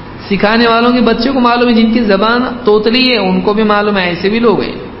 سکھانے والوں کے بچوں کو معلوم ہے، جن کی زبان توتلی ہے ان کو بھی معلوم ہے، ایسے بھی لوگ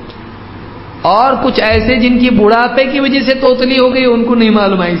ہیں. اور کچھ ایسے جن کی بڑھاپے کی وجہ سے توتلی ہو گئی ان کو نہیں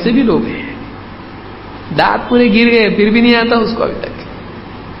معلوم ہے، ایسے بھی لوگ ہیں. دانت پورے گر گئے پھر بھی نہیں آتا اس کو ابھی تک.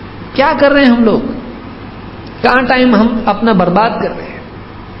 کیا کر رہے ہیں ہم لوگ؟ کہاں ٹائم ہم اپنا برباد کر رہے ہیں.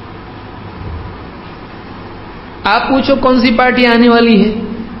 آپ پوچھو کون سی پارٹی آنے والی ہے؟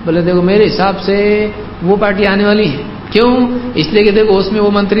 بولے دیکھو میرے حساب سے وہ پارٹی آنے والی ہے. کیوں؟ اس لیے کہ دیکھو اس میں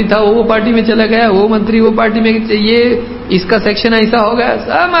وہ منتری تھا، وہ پارٹی میں چلا گیا، وہ منتری وہ پارٹی میں، یہ اس کا سیکشن ایسا ہو گیا،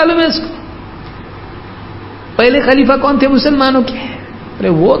 سب معلوم ہے اس کو. پہلے خلیفہ کون تھے مسلمانوں کے؟ ارے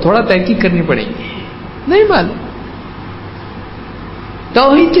وہ تھوڑا تحقیق کرنی پڑے گی. نہیں معلوم.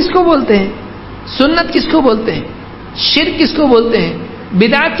 توحید کس کو بولتے ہیں؟ سنت کس کو بولتے ہیں؟ شرک کس کو بولتے ہیں؟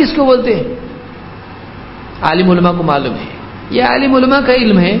 بدعت کس کو بولتے ہیں؟ عالم علماء کو معلوم ہے. یہ عالم علماء کا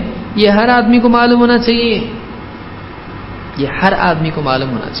علم ہے یہ ہر آدمی کو معلوم ہونا چاہیے، یہ ہر آدمی کو معلوم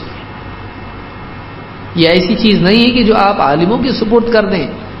ہونا چاہیے. یہ ایسی چیز نہیں ہے کہ جو آپ عالموں کی سپرد کر دیں.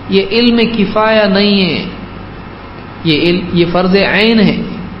 یہ علم کفایہ نہیں ہے، یہ فرض عین ہے،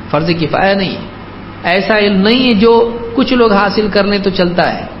 فرض کفایہ نہیں ہے. ایسا علم نہیں ہے جو کچھ لوگ حاصل کر لیں تو چلتا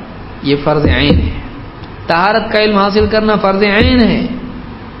ہے، یہ فرض عین ہے. طہارت کا علم حاصل کرنا فرض عین ہے.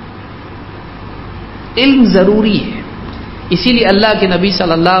 علم ضروری ہے. اسی لیے اللہ کے نبی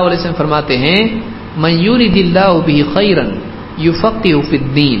صلی اللہ علیہ وسلم فرماتے ہیں من یرید اللہ بہ خیرا یفقہہ فی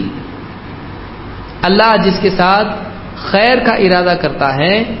الدین. اللہ جس کے ساتھ خیر کا ارادہ کرتا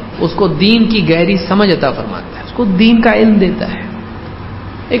ہے اس کو دین کی گہری سمجھ عطا فرماتا ہے، اس کو دین کا علم دیتا ہے.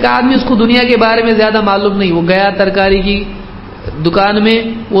 ایک آدمی اس کو دنیا کے بارے میں زیادہ معلوم نہیں، وہ گیا ترکاری کی دکان میں،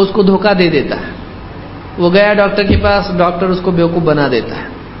 وہ اس کو دھوکہ دے دیتا ہے. وہ گیا ڈاکٹر کے پاس، ڈاکٹر اس کو بیوقوف بنا دیتا ہے.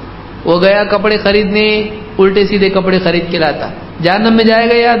 وہ گیا کپڑے خریدنے، الٹے سیدھے کپڑے خرید کے لاتا. جہنم میں جائے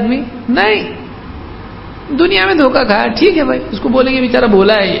گا یہ آدمی؟ نہیں. دنیا میں دھوکہ کھایا، ٹھیک ہے بھائی، اس کو بولیں گے بیچارہ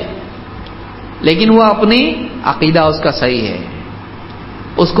بولا ہے یہ، لیکن وہ اپنی عقیدہ اس کا صحیح ہے،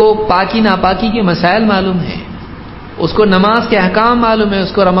 اس کو پاکی ناپاکی کے مسائل معلوم ہے، اس کو نماز کے احکام معلوم ہے،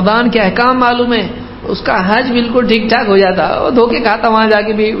 اس کو رمضان کے احکام معلوم ہے، اس کا حج بالکل ٹھیک ٹھاک ہو جاتا. وہ دھوکے کھاتا، وہاں جا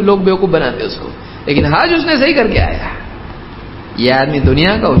کے بھی لوگ بیوقوف بناتے اس کو، لیکن حج اس نے صحیح کر کے آیا. یہ آدمی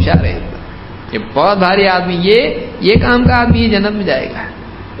دنیا کا ہوشیار ہے، یہ بہت بھاری آدمی، یہ کام کا آدمی یہ جنت میں جائے گا.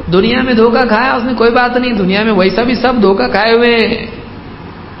 دنیا میں دھوکہ کھایا اس نے، کوئی بات نہیں، دنیا میں ویسا بھی سب دھوکہ کھائے ہوئے ہیں.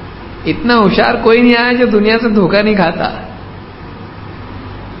 اتنا ہوشیار کوئی نہیں آیا جو دنیا سے دھوکہ نہیں کھاتا.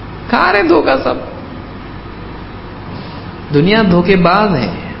 کھا رہے دھوکہ سب. دنیا دھوکے باز ہے،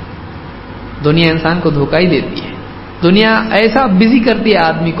 دنیا انسان کو دھوکہ ہی دیتی ہے. دنیا ایسا بزی کرتی ہے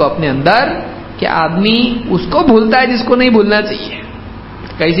آدمی کو اپنے اندر کہ آدمی اس کو بھولتا ہے جس کو نہیں بھولنا چاہیے.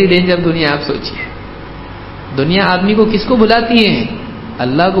 کیسی ڈینجر دنیا آپ سوچیے. دنیا آدمی کو کس کو بھلاتی ہے؟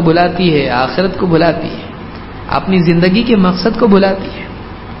 اللہ کو بھلاتی ہے، آخرت کو بھلاتی ہے، اپنی زندگی کے مقصد کو بھلاتی ہے.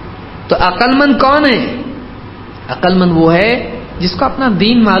 تو عقل مند کون ہے؟ عقل مند وہ ہے جس کو اپنا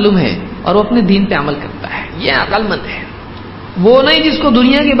دین معلوم ہے اور وہ اپنے دین پہ عمل کرتا ہے، یہ عقل مند ہے. وہ نہیں جس کو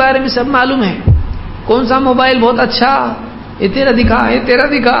دنیا کے بارے میں سب معلوم ہے. کون سا موبائل بہت اچھا، یہ تیرا دکھا، یہ تیرا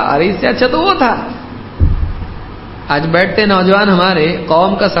دکھا، ارے اس سے اچھا تو وہ تھا. آج بیٹھتے نوجوان ہمارے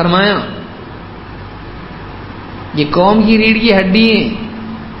قوم کا سرمایہ، یہ قوم کی ریڑھ کی ہڈی ہے،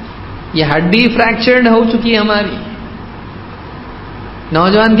 یہ ہڈی فریکچرڈ ہو چکی ہے ہماری.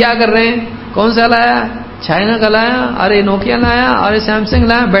 نوجوان کیا کر رہے ہیں؟ کون سا لایا؟ چائنا کا لایا، ارے نوکیا لایا، ارے سیمسنگ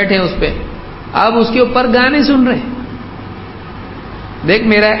لایا، بیٹھے اس پہ. اب اس کے اوپر گانے سن رہے ہیں. دیکھ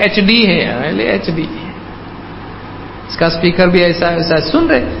میرا ایچ ڈی ہے، ایچ ڈی، اس کا اسپیکر بھی ایسا ایسا سن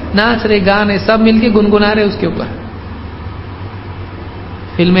رہے، ناچ رہے، گانے سب مل کے گنگنا رہے اس کے اوپر،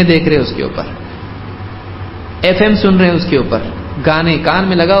 فلمیں دیکھ رہے اس کے اوپر، ایف ایم سن رہے اس کے اوپر، گانے کان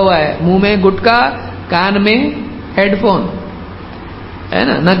میں لگا ہوا ہے، منہ میں گٹکا، کان میں ہیڈ فون ہے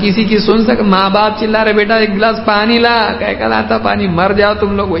نا. نہ کسی کی سن سک. ماں باپ چلا رہے بیٹا ایک گلاس پانی لا، کہہ لاتا پانی، مر جاؤ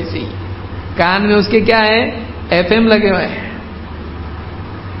تم لوگ ویسے ہی. کان میں اس کے کیا ہے؟ ایف ایم لگے ہوئے ہیں.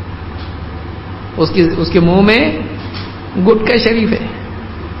 اس کے منہ میں گٹکا شریف ہے،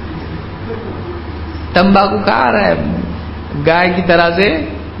 تمباکو کھا رہا ہے گائے کی طرح سے.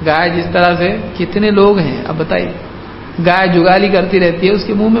 گائے جس طرح سے کتنے لوگ ہیں اب بتائیے، گائے جگالی کرتی رہتی ہے، اس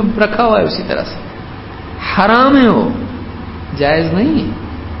کے منہ میں رکھا ہوا ہے اسی طرح سے. حرام ہے، وہ جائز نہیں ہے.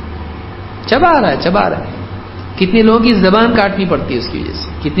 چبا رہا ہے. کتنے لوگوں کی زبان کاٹنی پڑتی ہے اس کی وجہ سے،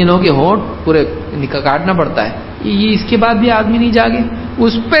 کتنے لوگوں کے ہونٹ پورے کاٹنا پڑتا ہے. یہ اس کے بعد بھی آدمی نہیں جاگے.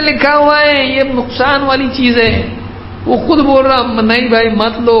 اس پہ لکھا ہوا ہے یہ نقصان والی چیز ہے، وہ خود بول رہا نہیں بھائی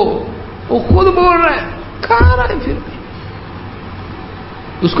مت لو، وہ خود بول رہا ہے، کھا رہا ہے، پھر بھی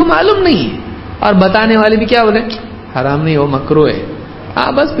اس کو معلوم نہیں ہے. اور بتانے والے بھی کیا بولے؟ حرام نہیں، وہ مکرو ہے.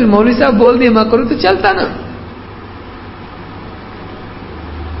 ہاں بس پھر مولوی صاحب بول دیے مکرو تو چلتا نا.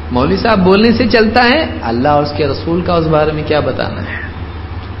 مولوی صاحب بولنے سے چلتا ہے، اللہ اور اس کے رسول کا اس بارے میں کیا بتانا ہے؟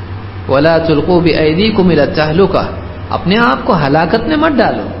 وَلَا تُلْقُوا بِأَيْدِيكُمْ إِلَى التَّهْلُكَةِ. اپنے آپ کو ہلاکت میں مت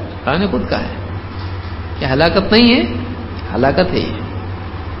ڈالو. اللہ نے خود کہا ہے کہ ہلاکت نہیں ہے، ہلاکت ہے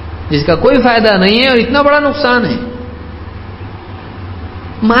جس کا کوئی فائدہ نہیں ہے اور اتنا بڑا نقصان ہے.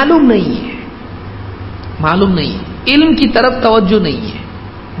 معلوم نہیں ہے، علم کی طرف توجہ نہیں ہے،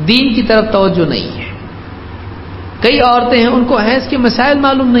 دین کی طرف توجہ نہیں ہے. کئی عورتیں ہیں ان کو حیض کے مسائل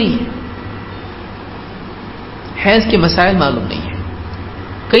معلوم نہیں ہیں، حیض کے مسائل معلوم نہیں ہیں.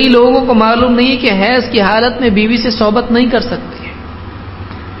 کئی لوگوں کو معلوم نہیں کہ حیض کی حالت میں بیوی سے صحبت نہیں کر سکتے.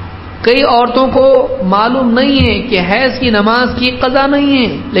 کئی عورتوں کو معلوم نہیں ہے کہ حیض کی نماز کی قضا نہیں ہے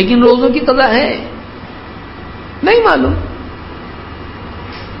لیکن روزوں کی قضا ہے، نہیں معلوم.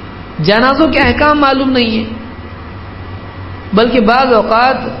 جنازوں کے احکام معلوم نہیں ہے، بلکہ بعض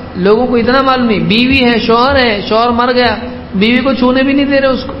اوقات لوگوں کو اتنا معلوم نہیں. بیوی ہے، شوہر مر گیا، بیوی کو چھونے بھی نہیں دے رہے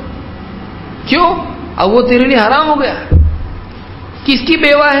اس کو. کیوں؟ اب وہ تیرے لیے حرام ہو گیا. کس کی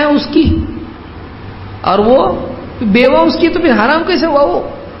بیوہ ہے؟ اس کی. اور وہ بیوہ اس کی، تو پھر حرام کیسے ہوا؟ وہ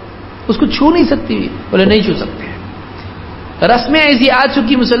اس کو چھو نہیں سکتی. بولے نہیں چھو سکتے. رسمیں ایسی آ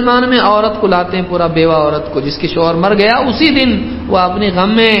چکی مسلمان میں، عورت کو لاتے ہیں پورا بیوہ عورت کو، جس کے شوہر مر گیا اسی دن وہ اپنے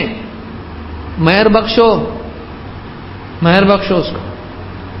غم میں مہر بخشو اس کو،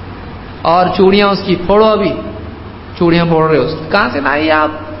 اور چوڑیاں اس کی پھوڑو. ابھی چوڑیاں پھوڑ رہے اس کی. کہاں سے لائے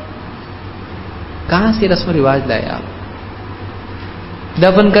آپ؟ کہاں سے رسم و رواج لائے آپ؟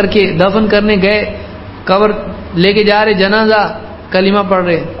 دفن کرنے گئے، قبر لے کے جا رہے، جنازہ، کلمہ پڑھ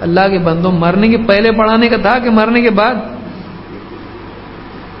رہے. اللہ کے بندوں، مرنے کے پہلے پڑھانے کا تھا کہ مرنے کے بعد؟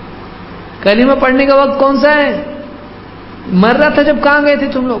 کلمہ پڑھنے کا وقت کون سا ہے؟ مر رہا تھا جب کہاں گئے تھے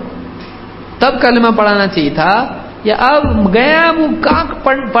تم لوگ؟ تب کلمہ پڑھانا چاہیے تھا. یا اب گیا وہ کہاں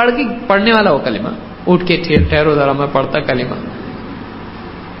پڑھنے والا ہو کلمہ؟ اٹھ کے ٹھہرو ذرا میں پڑھتا کلمہ.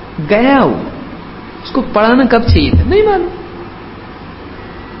 گیا وہ، اس کو پڑھانا کب چاہیے تھا؟ نہیں معلوم.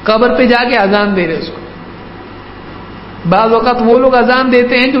 قبر پہ جا کے اذان دے رہے اس کو. بعض وقت وہ لوگ اذان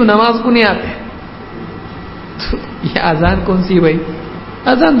دیتے ہیں جو نماز کو نہیں آتے. تو یہ اذان کون سی بھائی؟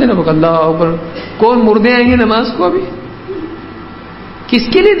 اذان دینا پڑا. اللہ اکبر. کون مردے آئیں گے نماز کو؟ ابھی کس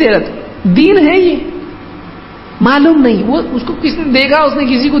کے لیے دے رہا تھا؟ دین ہے یہ؟ معلوم نہیں. وہ اس کو کس نے دیکھا، اس نے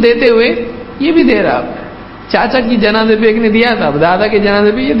کسی کو دیتے ہوئے، یہ بھی دے رہا. چاچا کی جنازے پہ ایک نے دیا تھا، دادا کے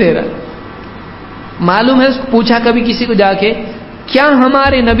جنازے پہ یہ دے رہا. معلوم ہے؟ اس کو پوچھا کبھی کسی کو جا کے، کیا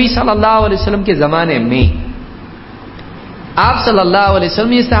ہمارے نبی صلی اللہ علیہ وسلم کے زمانے میں آپ صلی اللہ علیہ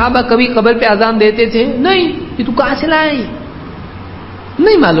وسلم یہ صحابہ کبھی قبر پہ اذان دیتے تھے؟ نہیں. یہ تو کہاں سے لائے؟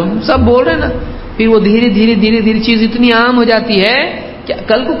 نہیں معلوم. سب بول رہے نا. پھر وہ دھیرے دھیرے چیز اتنی عام ہو جاتی ہے کہ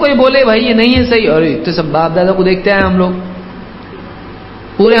کل کو کوئی بولے بھائی یہ نہیں ہے صحیح، اور تو سب باپ دادا کو دیکھتے ہیں ہم لوگ،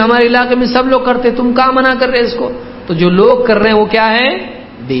 پورے ہمارے علاقے میں سب لوگ کرتے، تم کہاں منع کر رہے اس کو؟ تو جو لوگ کر رہے ہیں وہ کیا ہے؟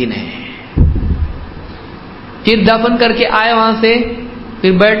 دین ہے. پھر دفن کر کے آئے وہاں سے،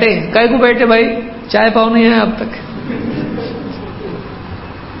 پھر بیٹھے. کئی کو بیٹھے بھائی؟ چائے پاؤ نہیں ہے اب تک.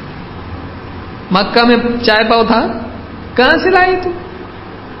 مکہ میں چائے پاؤ تھا؟ کہاں سے لائے تم؟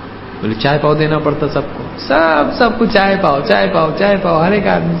 بولے چائے پاؤ دینا پڑتا سب کو. سب کو چائے پاؤ، ہر ایک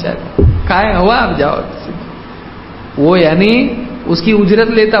آدمی چائے پاؤ. کھائے ہوا اب جاؤ. وہ یعنی اس کی اجرت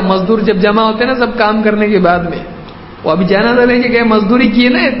لیتا. مزدور جب جمع ہوتے نا سب کام کرنے کے بعد میں، وہ ابھی جنازہ لے کے گئے، مزدوری کی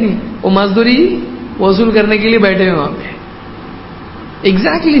نا اتنی، وہ مزدوری وصول کرنے کے لیے بیٹھے ہوئے وہاں پہ.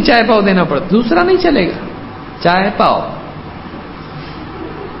 ایگزیکٹلی چائے پاؤ دینا پڑتا، دوسرا نہیں چلے گا. چائے پاؤ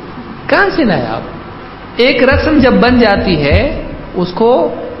کہاں سے لائے آپ؟ ایک رسم جب بن جاتی ہے اس کو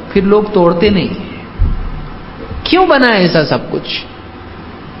پھر لوگ توڑتے نہیں. کیوں بنا ہے ایسا سب کچھ؟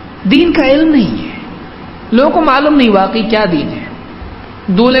 دین کا علم نہیں ہے. لوگوں کو معلوم نہیں واقعی کیا دین ہے.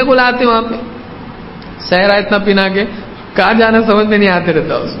 دولہے کو لاتے وہاں پہ، سہرا اتنا پنا کے، کہاں جانا سمجھ میں نہیں آتے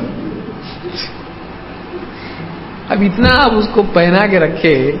رہتا اس میں. اب اتنا آپ اس کو پہنا کے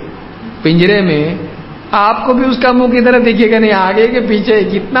رکھے پنجرے میں، آپ کو بھی اس کا منہ کی طرح دکھے گا نہیں، آگے کے پیچھے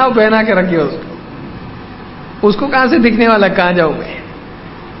کتنا پہنا کے رکھے اس کو کہاں سے دکھنے والا؟ کہاں جاؤ میں؟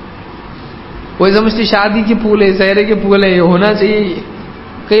 کوئی سمجھتی شادی کے پھول ہے، سہرے کے پھول ہے، یہ ہونا چاہیے.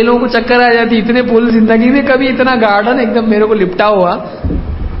 کئی لوگوں کو چکر آ جاتی، اتنے پھول زندگی میں کبھی اتنا گارڈن ایک دم میرے کو لپٹا ہوا،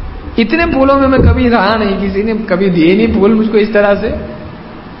 اتنے پھولوں میں کبھی رہا نہیں، کسی نے کبھی دیے نہیں پھول مجھ کو اس طرح سے.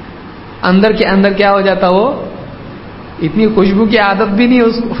 اندر کے اندر کیا ہو جاتا، وہ اتنی خوشبو کی عادت بھی نہیں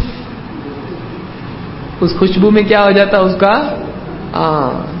اس کو. اس خوشبو میں کیا ہو جاتا اس کا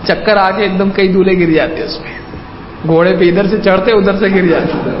چکر آ کے ایک دم کئی دولے گر جاتے اس میں. گھوڑے پہ ادھر سے چڑھتے ادھر سے گر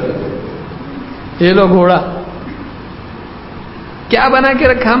جاتے. یہ لو گھوڑا کیا بنا کے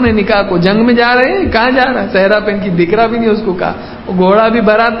رکھا ہم نے نکاح کو؟ جنگ میں جا رہے ہیں، کہاں جا رہا ہے؟ صحرا پہن کی دکھ رہا بھی نہیں اس کو. کہا وہ گھوڑا بھی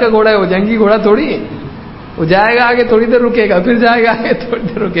بارات کا گھوڑا ہے، وہ جنگی گھوڑا تھوڑی ہے. وہ جائے گا آگے تھوڑی دیر رکے گا، پھر جائے گا آگے تھوڑی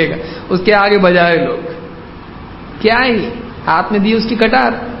دیر رکے گا. اس کے آگے بجائے لوگ کیا ہی ہاتھ میں دی اس کی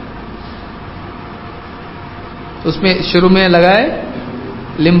کٹار، اس میں شروع میں لگائے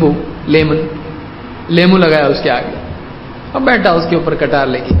لیمو لگایا اس کے آگے، اور بیٹھا اس کے اوپر کٹار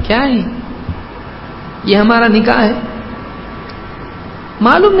لے کے. کیا ہے یہ؟ ہمارا نکاح ہے؟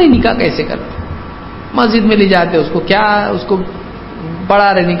 معلوم نہیں نکاح کیسے کرتے. مسجد میں لے جاتے اس کو، کیا اس کو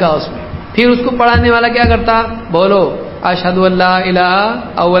پڑھا رہے نکاح اس میں. پھر اس کو پڑھانے والا کیا کرتا؟ بولو اشہد ان لا الہ،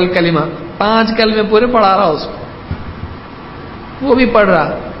 اول کلمہ، 5 کلمے پورے پڑھا رہا اس کو. وہ بھی پڑھ رہا.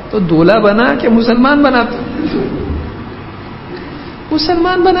 تو دولہا بنا کہ مسلمان بنا؟ تو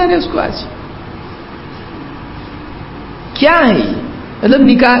مسلمان بنا رہے اس کو. آج کیا ہے مطلب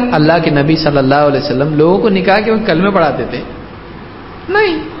نکاح؟ اللہ کے نبی صلی اللہ علیہ وسلم لوگوں کو نکاح کے وقت کلمے پڑھاتے تھے؟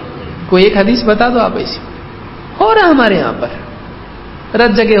 نہیں. کوئی ایک حدیث بتا دو آپ. ایسی ہو رہا ہمارے یہاں پر.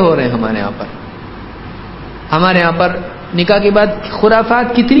 رت جگہ ہو رہے ہیں ہمارے یہاں پر. ہمارے یہاں پر نکاح کے بعد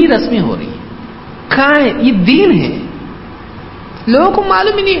خرافات کتنی رسمیں ہو رہی ہیں. کہاں ہے یہ دین ہے؟ لوگوں کو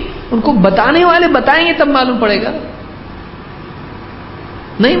معلوم ہی نہیں. ان کو بتانے والے بتائیں گے تب معلوم پڑے گا.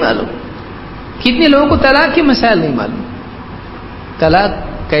 نہیں معلوم. کتنے لوگوں کو طلاق کے مسائل نہیں معلوم. طلاق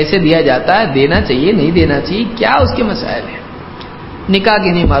کیسے دیا جاتا ہے, دینا چاہیے نہیں دینا چاہیے, کیا اس کے مسائل ہیں. نکاح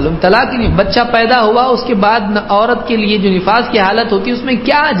کی نہیں معلوم, طلاق کی نہیں. بچہ پیدا ہوا اس کے بعد عورت کے لیے جو نفاس کی حالت ہوتی ہے اس میں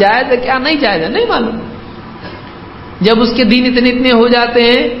کیا جائز ہے کیا نہیں جائز ہے نہیں معلوم. جب اس کے دین اتنے ہو جاتے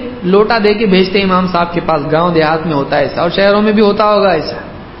ہیں, لوٹا دے کے بھیجتے ہیں امام صاحب کے پاس. گاؤں دیہات میں ہوتا ہے ایسا, اور شہروں میں بھی ہوتا ہوگا ایسا.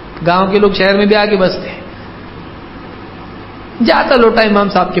 گاؤں کے لوگ شہر میں بھی آگے بستے ہیں. جاتا لوٹا امام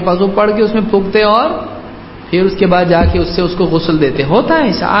صاحب کے پاس, وہ پڑھ کے اس میں پھونکتے اور پھر اس کے بعد جا کے اس سے اس کو غسل دیتے. ہوتا ہے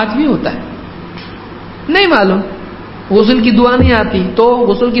ایسا, آج بھی ہوتا ہے. نہیں معلوم. غسل کی دعا نہیں آتی تو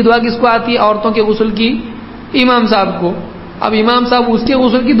غسل کی دعا کس کو آتی ہے؟ عورتوں کے غسل کی امام صاحب کو. اب امام صاحب اس کے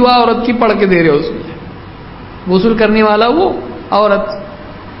غسل کی دعا عورت کی پڑھ کے دے رہے اس میں. غسل کرنے والا وہ عورت.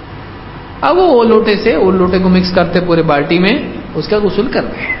 اب وہ لوٹے سے وہ لوٹے کو مکس کرتے پورے بالٹی میں, اس کا غسل کر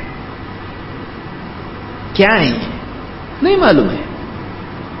رہے ہیں. کیا ہے یہ نہیں معلوم ہے.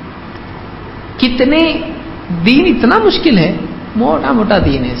 کتنے دین اتنا مشکل ہے. موٹا موٹا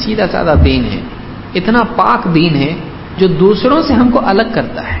دین ہے, سیدھا سادہ دین ہے, اتنا پاک دین ہے جو دوسروں سے ہم کو الگ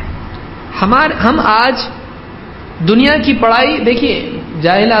کرتا ہے. ہم آج دنیا کی پڑھائی دیکھیے,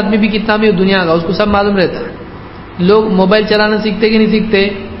 جاہل آدمی بھی کتنا بھی دنیا کا اس کو سب معلوم رہتا ہے. لوگ موبائل چلانا سیکھتے کہ نہیں سیکھتے؟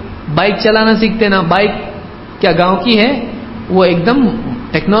 بائک چلانا سیکھتے نا. بائک کیا گاؤں کی ہے؟ وہ ایک دم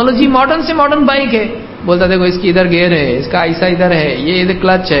ٹیکنالوجی ماڈرن سے ماڈرن بائک ہے. بولتا دیکھو اس کی ادھر گیئر ہے, اس کا ایسا ادھر ہے, یہ ادھر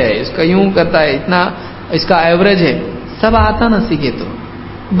کلچ ہے, اس کا یوں کرتا ہے, اتنا اس کا ایوریج ہے. سب آتا نہ سیکھے تو.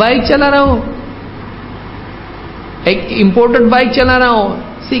 بائک چلا رہا ہوں, ایک امپورٹڈ بائک چلا رہا ہوں,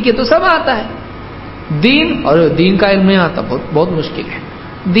 سیکھے تو سب آتا ہے. دین اور دین کا علم نہیں آتا, بہت مشکل ہے.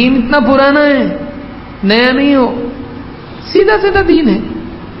 دین اتنا پرانا ہے, نیا نہیں ہو, سیدھا سیدھا دین ہے.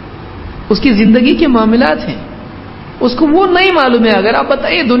 اس کی زندگی کے معاملات ہیں, اس کو وہ نہیں معلوم ہے. اگر آپ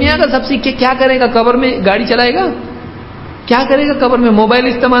بتائیے دنیا کا سب سیکھ کے کیا کرے گا؟ قبر میں گاڑی چلائے گا؟ کیا کرے گا قبر میں؟ موبائل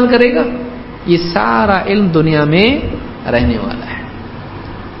استعمال کرے گا؟ یہ سارا علم دنیا میں رہنے والا ہے.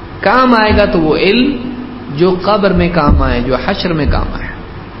 کام آئے گا تو وہ علم جو قبر میں کام آئے, جو حشر میں کام آئے.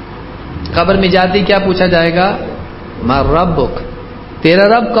 قبر میں جاتے کیا پوچھا جائے گا؟ ما ربک, تیرا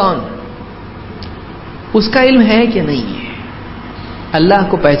رب کون؟ اس کا علم ہے کہ نہیں ہے؟ اللہ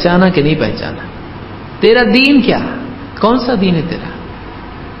کو پہچانا کہ نہیں پہچانا؟ تیرا دین کیا, کون سا دین ہے تیرا؟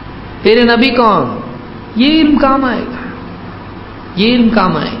 تیرے نبی کون؟ یہ علم کام آئے گا. یہ علم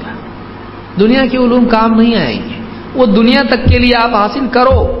کام آئے گا. دنیا کے علوم کام نہیں آئیں گے. وہ دنیا تک کے لیے آپ حاصل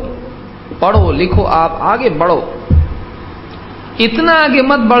کرو, پڑھو لکھو, آپ آگے بڑھو. اتنا آگے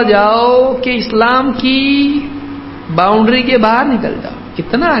مت بڑھ جاؤ کہ اسلام کی باؤنڈری کے باہر نکل جاؤ.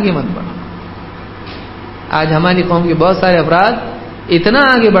 اتنا آگے مت بڑھو. آج ہماری قوم کے بہت سارے افراد اتنا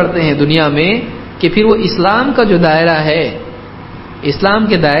آگے بڑھتے ہیں دنیا میں کہ پھر وہ اسلام کا جو دائرہ ہے, اسلام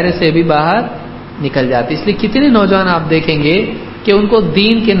کے دائرے سے بھی باہر نکل جاتے. اس لیے کتنے نوجوان آپ دیکھیں گے کہ ان کو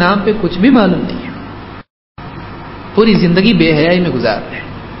دین کے نام پہ کچھ بھی معلوم نہیں ہے, پوری زندگی بے حیائی میں گزارتے ہیں.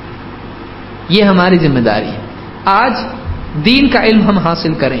 یہ ہماری ذمہ داری ہے. آج دین کا علم ہم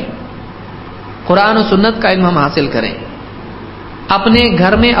حاصل کریں, قرآن و سنت کا علم ہم حاصل کریں, اپنے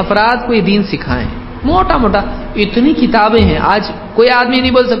گھر میں افراد کو یہ دین سکھائیں. موٹا موٹا اتنی کتابیں ہیں. آج کوئی آدمی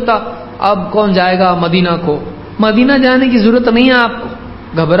نہیں بول سکتا اب کون جائے گا مدینہ کو. مدینہ جانے کی ضرورت نہیں ہے آپ کو,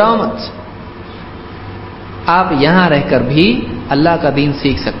 گھبراؤ مت. آپ یہاں رہ کر بھی اللہ کا دین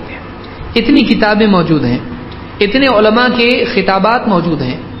سیکھ سکتے ہیں. اتنی کتابیں موجود ہیں, اتنے علماء کے خطابات موجود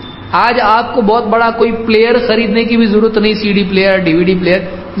ہیں. آج آپ کو بہت بڑا کوئی پلیئر خریدنے کی بھی ضرورت نہیں, C D player, D V D player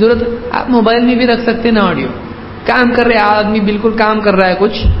ضرورت. آپ موبائل میں بھی رکھ سکتے ہیں نا آڈیو. کام کر رہے آدمی بالکل کام کر رہا ہے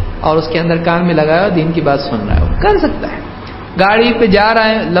کچھ, اور اس کے اندر کان میں لگایا دین کی بات سن رہا ہے, وہ کر سکتا ہے. گاڑی پہ جا رہا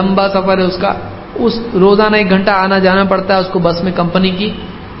ہے, لمبا سفر ہے اس کا, اس روزانہ 1 گھنٹہ آنا جانا پڑتا ہے اس کو بس میں کمپنی کی,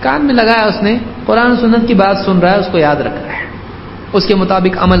 کان میں لگایا اس نے, قرآن سنت کی بات سن رہا ہے, اس کو یاد رکھ رہا ہے, اس کے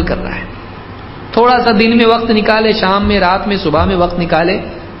مطابق عمل کر رہا ہے. تھوڑا سا دن میں وقت نکالے, شام میں, رات میں, صبح میں وقت نکالے,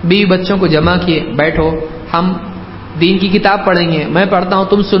 بیوی بچوں کو جمع کیے, بیٹھو ہم دین کی کتاب پڑھیں گے, میں پڑھتا ہوں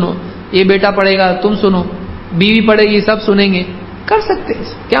تم سنو, یہ بیٹا پڑھے گا تم سنو, بیوی پڑھے گی سب سنیں گے. کر سکتے ہیں,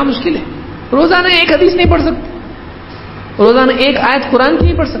 کیا مشکل ہے؟ روزانہ 1 حدیث نہیں پڑھ سکتے, روزانہ 1 آیت قرآن کی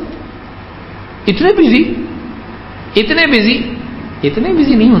نہیں پڑھ سکتے. اتنے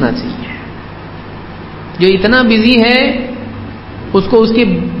بزی نہیں ہونا چاہیے. جو اتنا بزی ہے اس کو اس کے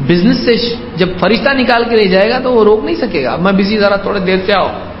بزنس سے جب فرشتہ نکال کے لے جائے گا تو وہ روک نہیں سکے گا. میں بزی, ذرا تھوڑے دیر سے آؤ.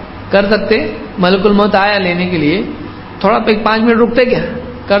 کر سکتے, ملک الموت آیا لینے کے لیے, تھوڑا 5 منٹ رکتے کیا؟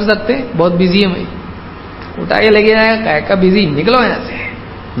 کر سکتے, بہت بزی ہے میں. اٹھا کے لے کے جائے گا، کہے گا بزی نکلو یہاں سے،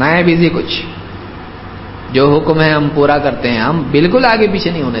 نہ ہے بزی کچھ، جو حکم ہے ہم پورا کرتے ہیں، ہم بالکل آگے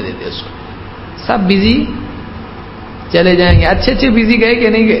پیچھے نہیں ہونے دیتے اس کو، سب بزی چلے جائیں گے۔ اچھے اچھے بزی گئے کہ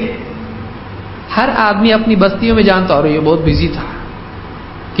نہیں گئے؟ ہر آدمی اپنی بستیوں میں جانتا اور یہ بہت بزی تھا،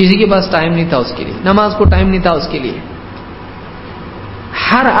 کسی کے پاس ٹائم نہیں تھا اس کے لیے، نماز کو ٹائم نہیں تھا اس کے لیے۔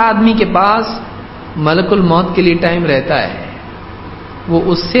 ہر آدمی کے پاس ملک الموت کے لیے ٹائم رہتا ہے، وہ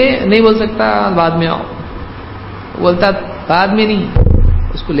اس سے نہیں بول سکتا بعد میں آؤ، بولتا بعد میں نہیں،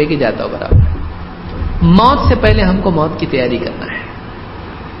 اس کو لے کے جاتا ہو برابر۔ موت سے پہلے ہم کو موت کی تیاری کرنا ہے۔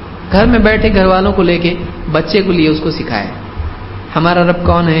 گھر میں بیٹھے گھر والوں کو لے کے، بچے کو لیے اس کو سکھائے ہمارا رب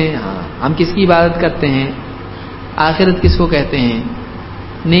کون ہے، ہم کس کی عبادت کرتے ہیں، آخرت کس کو کہتے ہیں،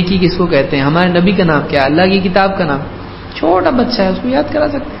 نیکی کس کو کہتے ہیں، ہمارے نبی کا نام کیا، اللہ کی کتاب کا نام۔ چھوٹا بچہ ہے، اس کو یاد کرا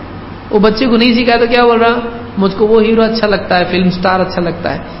سکتے ہیں۔ وہ بچے کو نہیں سکھایا تو کیا بول رہا، مجھ کو وہ ہیرو اچھا لگتا ہے، فلم سٹار اچھا لگتا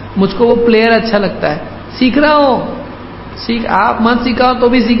ہے، مجھ کو وہ پلیئر اچھا لگتا ہے۔ سیکھ رہا ہو، سیکھ، آپ مت سکھاؤ تو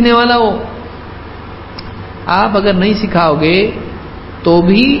بھی سیکھنے والا ہو۔ آپ اگر نہیں سکھاؤ گے تو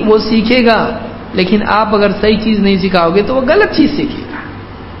بھی وہ سیکھے گا، لیکن آپ اگر صحیح چیز نہیں سکھاؤ گے تو وہ غلط چیز سیکھے گا۔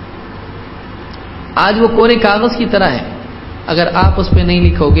 آج وہ کونے کاغذ کی طرح ہے، اگر آپ اس پہ نہیں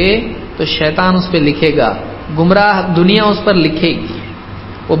لکھو گے تو شیطان اس پہ لکھے گا، گمراہ دنیا اس پر لکھے گی،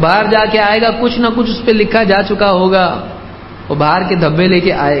 وہ باہر جا کے آئے گا، کچھ نہ کچھ اس پہ لکھا جا چکا ہوگا، وہ باہر کے دھبے لے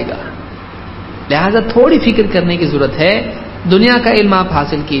کے آئے گا۔ لہذا تھوڑی فکر کرنے کی ضرورت ہے، دنیا کا علم آپ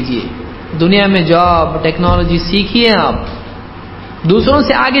حاصل کیجئے، دنیا میں جاب ٹیکنالوجی سیکھیے، آپ دوسروں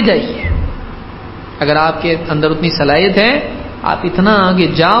سے آگے جائیے۔ اگر آپ کے اندر اتنی صلاحیت ہے، آپ اتنا آگے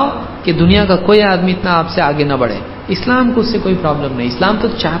جاؤ کہ دنیا کا کوئی آدمی اتنا آپ سے آگے نہ بڑھے۔ اسلام کو اس سے کوئی پرابلم نہیں، اسلام تو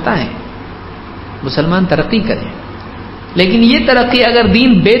چاہتا ہے مسلمان ترقی کرے، لیکن یہ ترقی اگر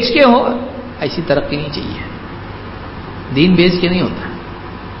دین بیچ کے ہو، ایسی ترقی نہیں چاہیے، دین بیچ کے نہیں ہوتا۔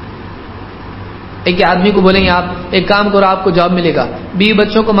 ایک آدمی کو بولیں گے آپ ایک کام کرو آپ کو جاب ملے گا، بیوی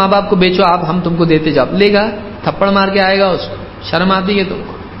بچوں کو ماں باپ کو بیچو، آپ ہم تم کو دیتے جاب، لے گا؟ تھپڑ مار کے آئے گا اس کو، شرم آتی ہے تم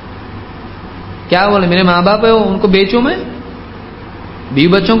کو؟ کیا بولے میرے ماں باپ ہے ان کو بیچوں میں، بیوی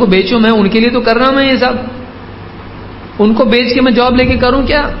بچوں کو بیچوں میں، ان کے لیے تو کر رہا ہوں میں یہ سب، ان کو بیچ کے میں جاب لے کے کروں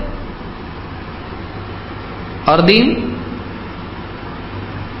کیا؟ اور دین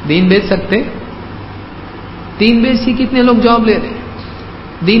بیچ سکتے؟ دین بیچ کے کتنے لوگ جاب لے رہے ہیں،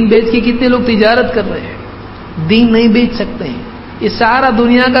 دین بیچ کے کتنے لوگ تجارت کر رہے ہیں، دین نہیں بیچ سکتے ہیں۔ یہ سارا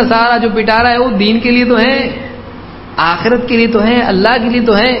دنیا کا سارا جو پٹا رہا ہے وہ دین کے لیے تو ہے، آخرت کے لیے تو ہے، اللہ کے لیے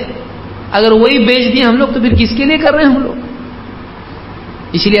تو ہے۔ اگر وہی بیچ دیے ہم لوگ تو پھر کس کے لیے کر رہے ہیں ہم لوگ؟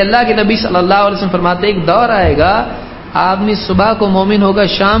 اس لیے اللہ کے نبی صلی اللہ علیہ وسلم فرماتے ہیں ایک دور آئے گا، آدمی صبح کو مومن ہوگا،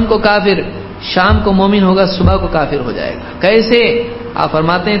 شام کو کافر، شام کو مومن ہوگا، صبح کو کافر ہو جائے گا۔ کیسے؟ آپ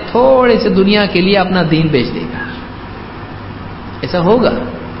فرماتے ہیں تھوڑے سے دنیا کے لیے اپنا دین بیچ دے گا، ایسا ہوگا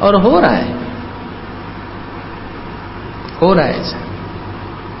اور ہو رہا ہے، ہو رہا ہے ایسا۔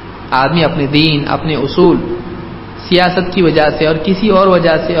 آدمی اپنے دین، اپنے اصول سیاست کی وجہ سے اور کسی اور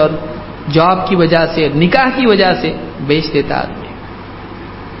وجہ سے اور جاب کی وجہ سے، نکاح کی وجہ سے بیچ دیتا آدمی،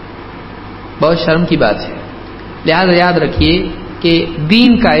 بہت شرم کی بات ہے۔ لہذا یاد رکھیے کہ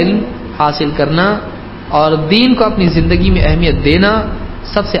دین کا علم حاصل کرنا اور دین کو اپنی زندگی میں اہمیت دینا،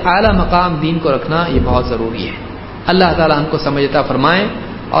 سب سے اعلیٰ مقام دین کو رکھنا، یہ بہت ضروری ہے۔ اللہ تعالی ہم کو سمجھ عطا فرمائے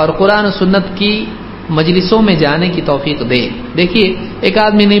اور قرآن و سنت کی مجلسوں میں جانے کی توفیق دے۔ دیکھیے ایک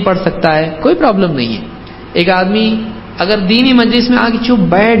آدمی نہیں پڑھ سکتا ہے، کوئی پرابلم نہیں ہے، ایک آدمی اگر دینی مجلس میں آگے چپ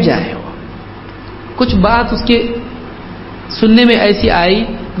بیٹھ جائے، کچھ بات اس کے سننے میں ایسی آئی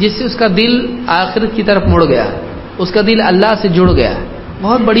جس سے اس کا دل آخرت کی طرف مڑ گیا، اس کا دل اللہ سے جڑ گیا،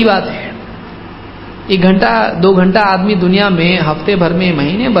 بہت بڑی بات ہے۔ 1 گھنٹہ 2 گھنٹہ آدمی دنیا میں ہفتے بھر میں،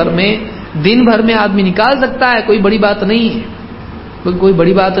 مہینے بھر میں، دن بھر میں آدمی نکال سکتا ہے، کوئی بڑی بات نہیں ہے، کوئی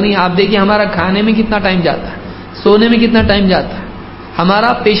بڑی بات نہیں۔ آپ دیکھیے ہمارا کھانے میں کتنا ٹائم جاتا ہے، سونے میں کتنا ٹائم جاتا ہے، ہمارا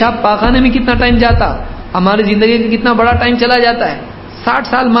پیشاب پاخانے میں کتنا ٹائم جاتا، ہماری زندگی کا کتنا بڑا ٹائم چلا جاتا ہے۔ 60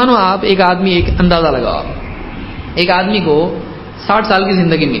 سال مانو آپ، ایک آدمی، ایک اندازہ لگاؤ، ایک آدمی کو 60 سال کی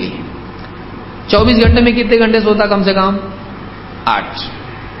زندگی ملی، 24 گھنٹے میں کتنے گھنٹے سوتا؟ کم سے کم 8،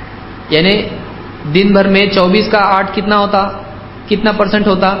 یعنی دن بھر میں 24 کا 8 کتنا ہوتا، کتنا پرسنٹ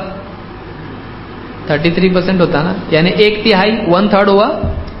ہوتا؟ 33% ہوتا نا، یعنی 1/3 1/3 ہوا،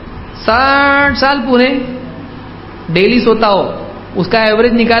 60 سال پورے ڈیلی سوتا ہو، اس کا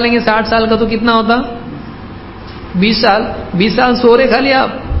ایوریج نکالیں گے 60 سال کا تو کتنا ہوتا؟ 20 سال۔ 20 سال سو رہے خالی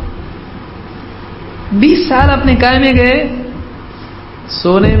آپ، 20 سال اپنے کائے میں گئے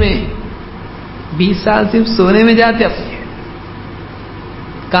سونے میں، 20 سال صرف سونے میں جاتے اپنے،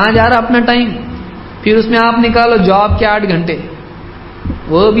 کہاں جا رہا اپنا ٹائم؟ پھر اس میں آپ نکالو جاب کے 8 گھنٹے،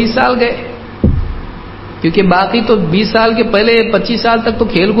 وہ 20 سال گئے، کیونکہ باقی تو 20 سال کے پہلے 25 سال تک تو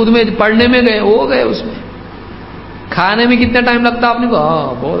کھیل کود میں، پڑھنے میں گئے، وہ گئے اس میں۔ کھانے میں کتنا ٹائم لگتا آپ نے کہا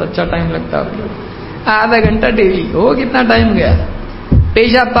ہاں بہت اچھا ٹائم لگتا آپ کو، آدھا گھنٹہ ڈیلی، وہ کتنا ٹائم گیا؟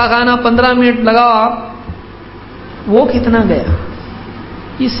 پیشاب پاخانہ 15 منٹ لگاؤ آپ، وہ کتنا گیا؟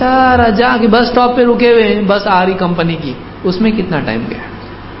 یہ سارا جا کے بس اسٹاپ پہ رکے ہوئے ہیں، بس آ رہی کمپنی کی، اس میں کتنا ٹائم گیا؟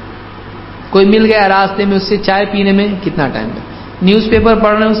 کوئی مل گیا راستے میں، اس سے چائے پینے میں کتنا ٹائم گیا؟ نیوز پیپر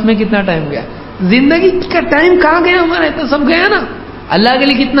پڑھنے اس میں کتنا ٹائم گیا؟ زندگی کا ٹائم کہاں گیا ہمارا؟ تو سب گیا نا۔ اللہ کے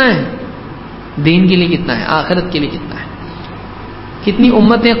لیے کتنا ہے؟ دین کے لیے کتنا ہے؟ آخرت کے لیے کتنا ہے؟ کتنی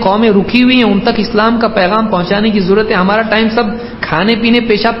امتیں قومیں رکی ہوئی ہیں، ان تک اسلام کا پیغام پہنچانے کی ضرورت ہے۔ ہمارا ٹائم سب کھانے پینے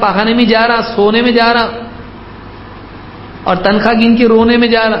پیشاب پاخانے میں جا رہا، سونے میں جا رہا، اور تنخواہ گن کے رونے میں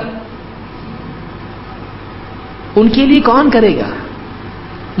جا رہا۔ ان کے لیے کون کرے گا؟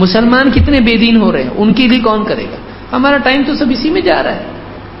 مسلمان کتنے بے دین ہو رہے ہیں، ان کے لیے کون کرے گا؟ ہمارا ٹائم تو سب اسی میں جا رہا ہے۔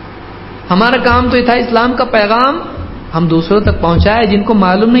 ہمارا کام تو یہ تھا اسلام کا پیغام ہم دوسروں تک پہنچائے، جن کو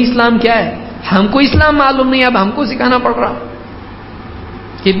معلوم نہیں اسلام کیا ہے۔ ہم کو اسلام معلوم نہیں، اب ہم کو سکھانا پڑ رہا۔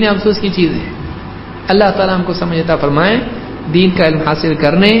 کتنے افسوس کی چیز ہے۔ اللہ تعالیٰ ہم کو سمجھ عطا فرمائے، دین کا علم حاصل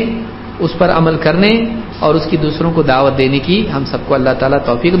کرنے، اس پر عمل کرنے اور اس کی دوسروں کو دعوت دینے کی ہم سب کو اللہ تعالیٰ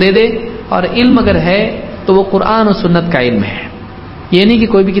توفیق دے دے۔ اور علم اگر ہے تو وہ قرآن اور سنت کا علم ہے، یہ نہیں کہ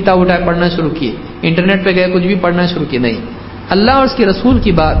کوئی بھی کتاب اٹھائے پڑھنا شروع کیے، انٹرنیٹ پہ گئے کچھ بھی پڑھنا شروع کیے، نہیں۔ اللہ اور اس کے رسول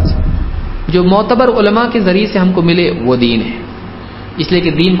کی بات جو معتبر علماء کے ذریعے سے ہم کو ملے وہ دین ہے، اس لیے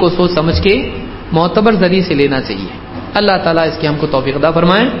کہ دین کو سوچ سمجھ کے معتبر ذریعے سے لینا چاہیے۔ اللہ تعالیٰ اس کی ہم کو توفیق عطا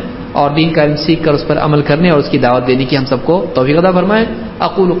فرمائے اور دین کا علم سیکھ کر اس پر عمل کرنے اور اس کی دعوت دینے کی ہم سب کو توفیق عطا فرمائے۔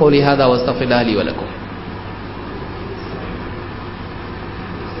 اقول قولی ھذا واستغفر اللہ لی ولکم۔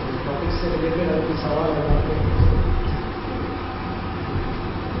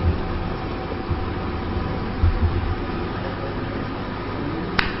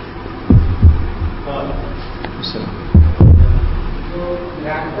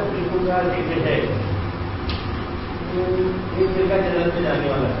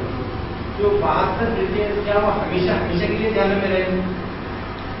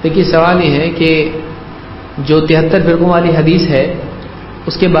 دیکھیے سوال یہ ہے کہ جو 73 فرقوں والی حدیث ہے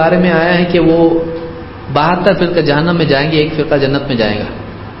اس کے بارے میں آیا ہے کہ وہ 72 فرقے جہنم میں جائیں گے، ایک فرقہ جنت میں جائے گا،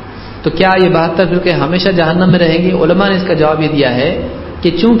 تو کیا یہ 72 فرقے ہمیشہ جہنم میں رہیں گے؟ علماء نے اس کا جواب یہ دیا ہے کہ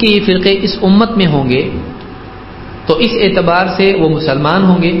چونکہ یہ فرقے اس امت میں ہوں گے تو اس اعتبار سے وہ مسلمان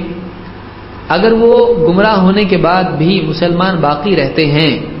ہوں گے، اگر وہ گمراہ ہونے کے بعد بھی مسلمان باقی رہتے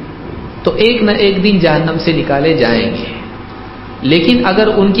ہیں تو ایک نہ ایک دن جہنم سے نکالے جائیں گے۔ لیکن اگر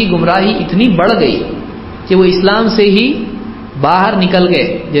ان کی گمراہی اتنی بڑھ گئی کہ وہ اسلام سے ہی باہر نکل گئے،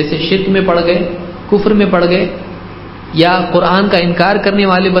 جیسے شرک میں پڑ گئے، کفر میں پڑ گئے، یا قرآن کا انکار کرنے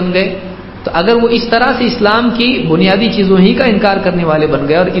والے بن گئے، تو اگر وہ اس طرح سے اسلام کی بنیادی چیزوں ہی کا انکار کرنے والے بن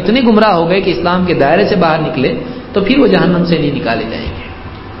گئے اور اتنے گمراہ ہو گئے کہ اسلام کے دائرے سے باہر نکلے، تو پھر وہ جہنم سے نہیں نکالے جائیں گے۔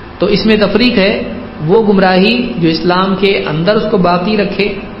 تو اس میں تفریق ہے، وہ گمراہی جو اسلام کے اندر اس کو باقی رکھے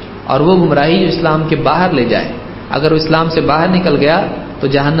اور وہ گمراہی جو اسلام کے باہر لے جائے۔ اگر وہ اسلام سے باہر نکل گیا تو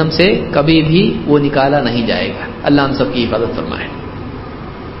جہنم سے کبھی بھی وہ نکالا نہیں جائے گا۔ اللہ ہم سب کی حفاظت فرمائے۔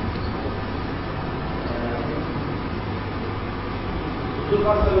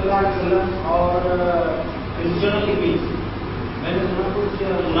 اور کرسچنوں کے بیچ میں نے سنا کچھ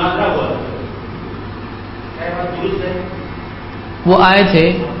مناظرہ ہوا، کیا بات درست ہے؟ وہ آئے تھے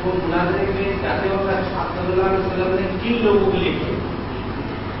مناظرے میں جاتے وقت صلی اللہ علیہ وسلم نے کن لوگوں کو لے کے،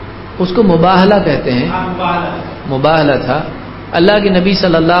 اس کو مباہلہ کہتے ہیں، مباہلہ تھا۔ اللہ کے نبی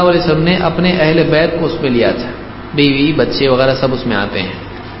صلی اللہ علیہ وسلم نے اپنے اہل بیت کو اس میں لیا تھا، بیوی بچے وغیرہ سب اس میں آتے ہیں،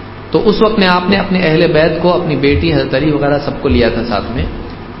 تو اس وقت میں آپ نے اپنے اہل بیت کو، اپنی بیٹی حضرت علی وغیرہ سب کو لیا تھا ساتھ میں،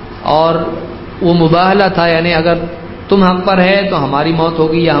 اور وہ مباہلہ تھا، یعنی اگر تم حق پر ہے تو ہماری موت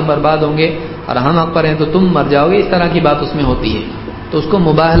ہوگی یا ہم برباد ہوں گے، اور ہم حق پر ہیں تو تم مر جاؤ گے، اس طرح کی بات اس میں ہوتی ہے، تو اس کو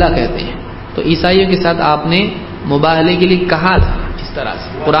مباہلہ کہتے ہیں۔ تو عیسائیوں کے ساتھ آپ نے مباہلے کے لیے کہا تھا اس طرح سے،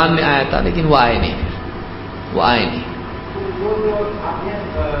 قرآن میں آیا تھا، لیکن وہ آئے نہیں، وہ آئے نہیں۔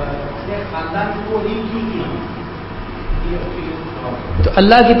 تو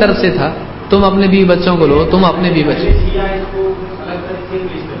اللہ کی طرف سے تھا، تم اپنے بیوی بچوں کو لو، تم اپنے بیوی بچوں۔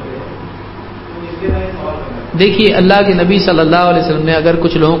 دیکھیے اللہ کے نبی صلی اللہ علیہ وسلم نے اگر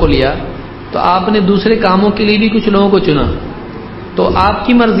کچھ لوگوں کو لیا تو آپ نے دوسرے کاموں کے لیے بھی کچھ لوگوں کو چنا، تو آپ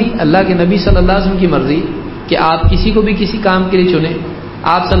کی مرضی، اللہ کے نبی صلی اللہ علیہ وسلم کی مرضی کہ آپ کسی کو بھی کسی کام کے لیے چنیں۔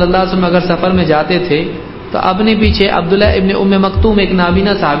 آپ صلی اللہ علیہ وسلم اگر سفر میں جاتے تھے تو اپنے پیچھے عبداللہ ابن ام مکتوم ایک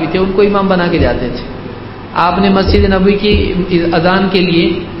نابینا صحابی تھے، ان کو امام بنا کے جاتے تھے۔ آپ نے مسجد نبوی کی اذان کے لیے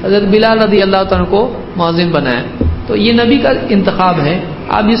حضرت بلال رضی اللہ تعالیٰ کو مؤذن بنایا، تو یہ نبی کا انتخاب ہے،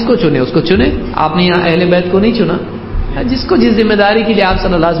 آپ جس کو چنے اس کو چنے، آپ نے یہاں اہل بیت کو نہیں چنا، جس کو جس ذمہ داری کے لیے آپ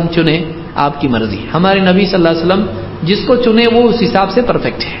صلی اللہ علیہ وسلم چنے، آپ کی مرضی۔ ہمارے نبی صلی اللہ علیہ وسلم جس کو چنے وہ اس حساب سے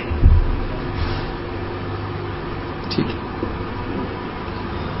پرفیکٹ ہے۔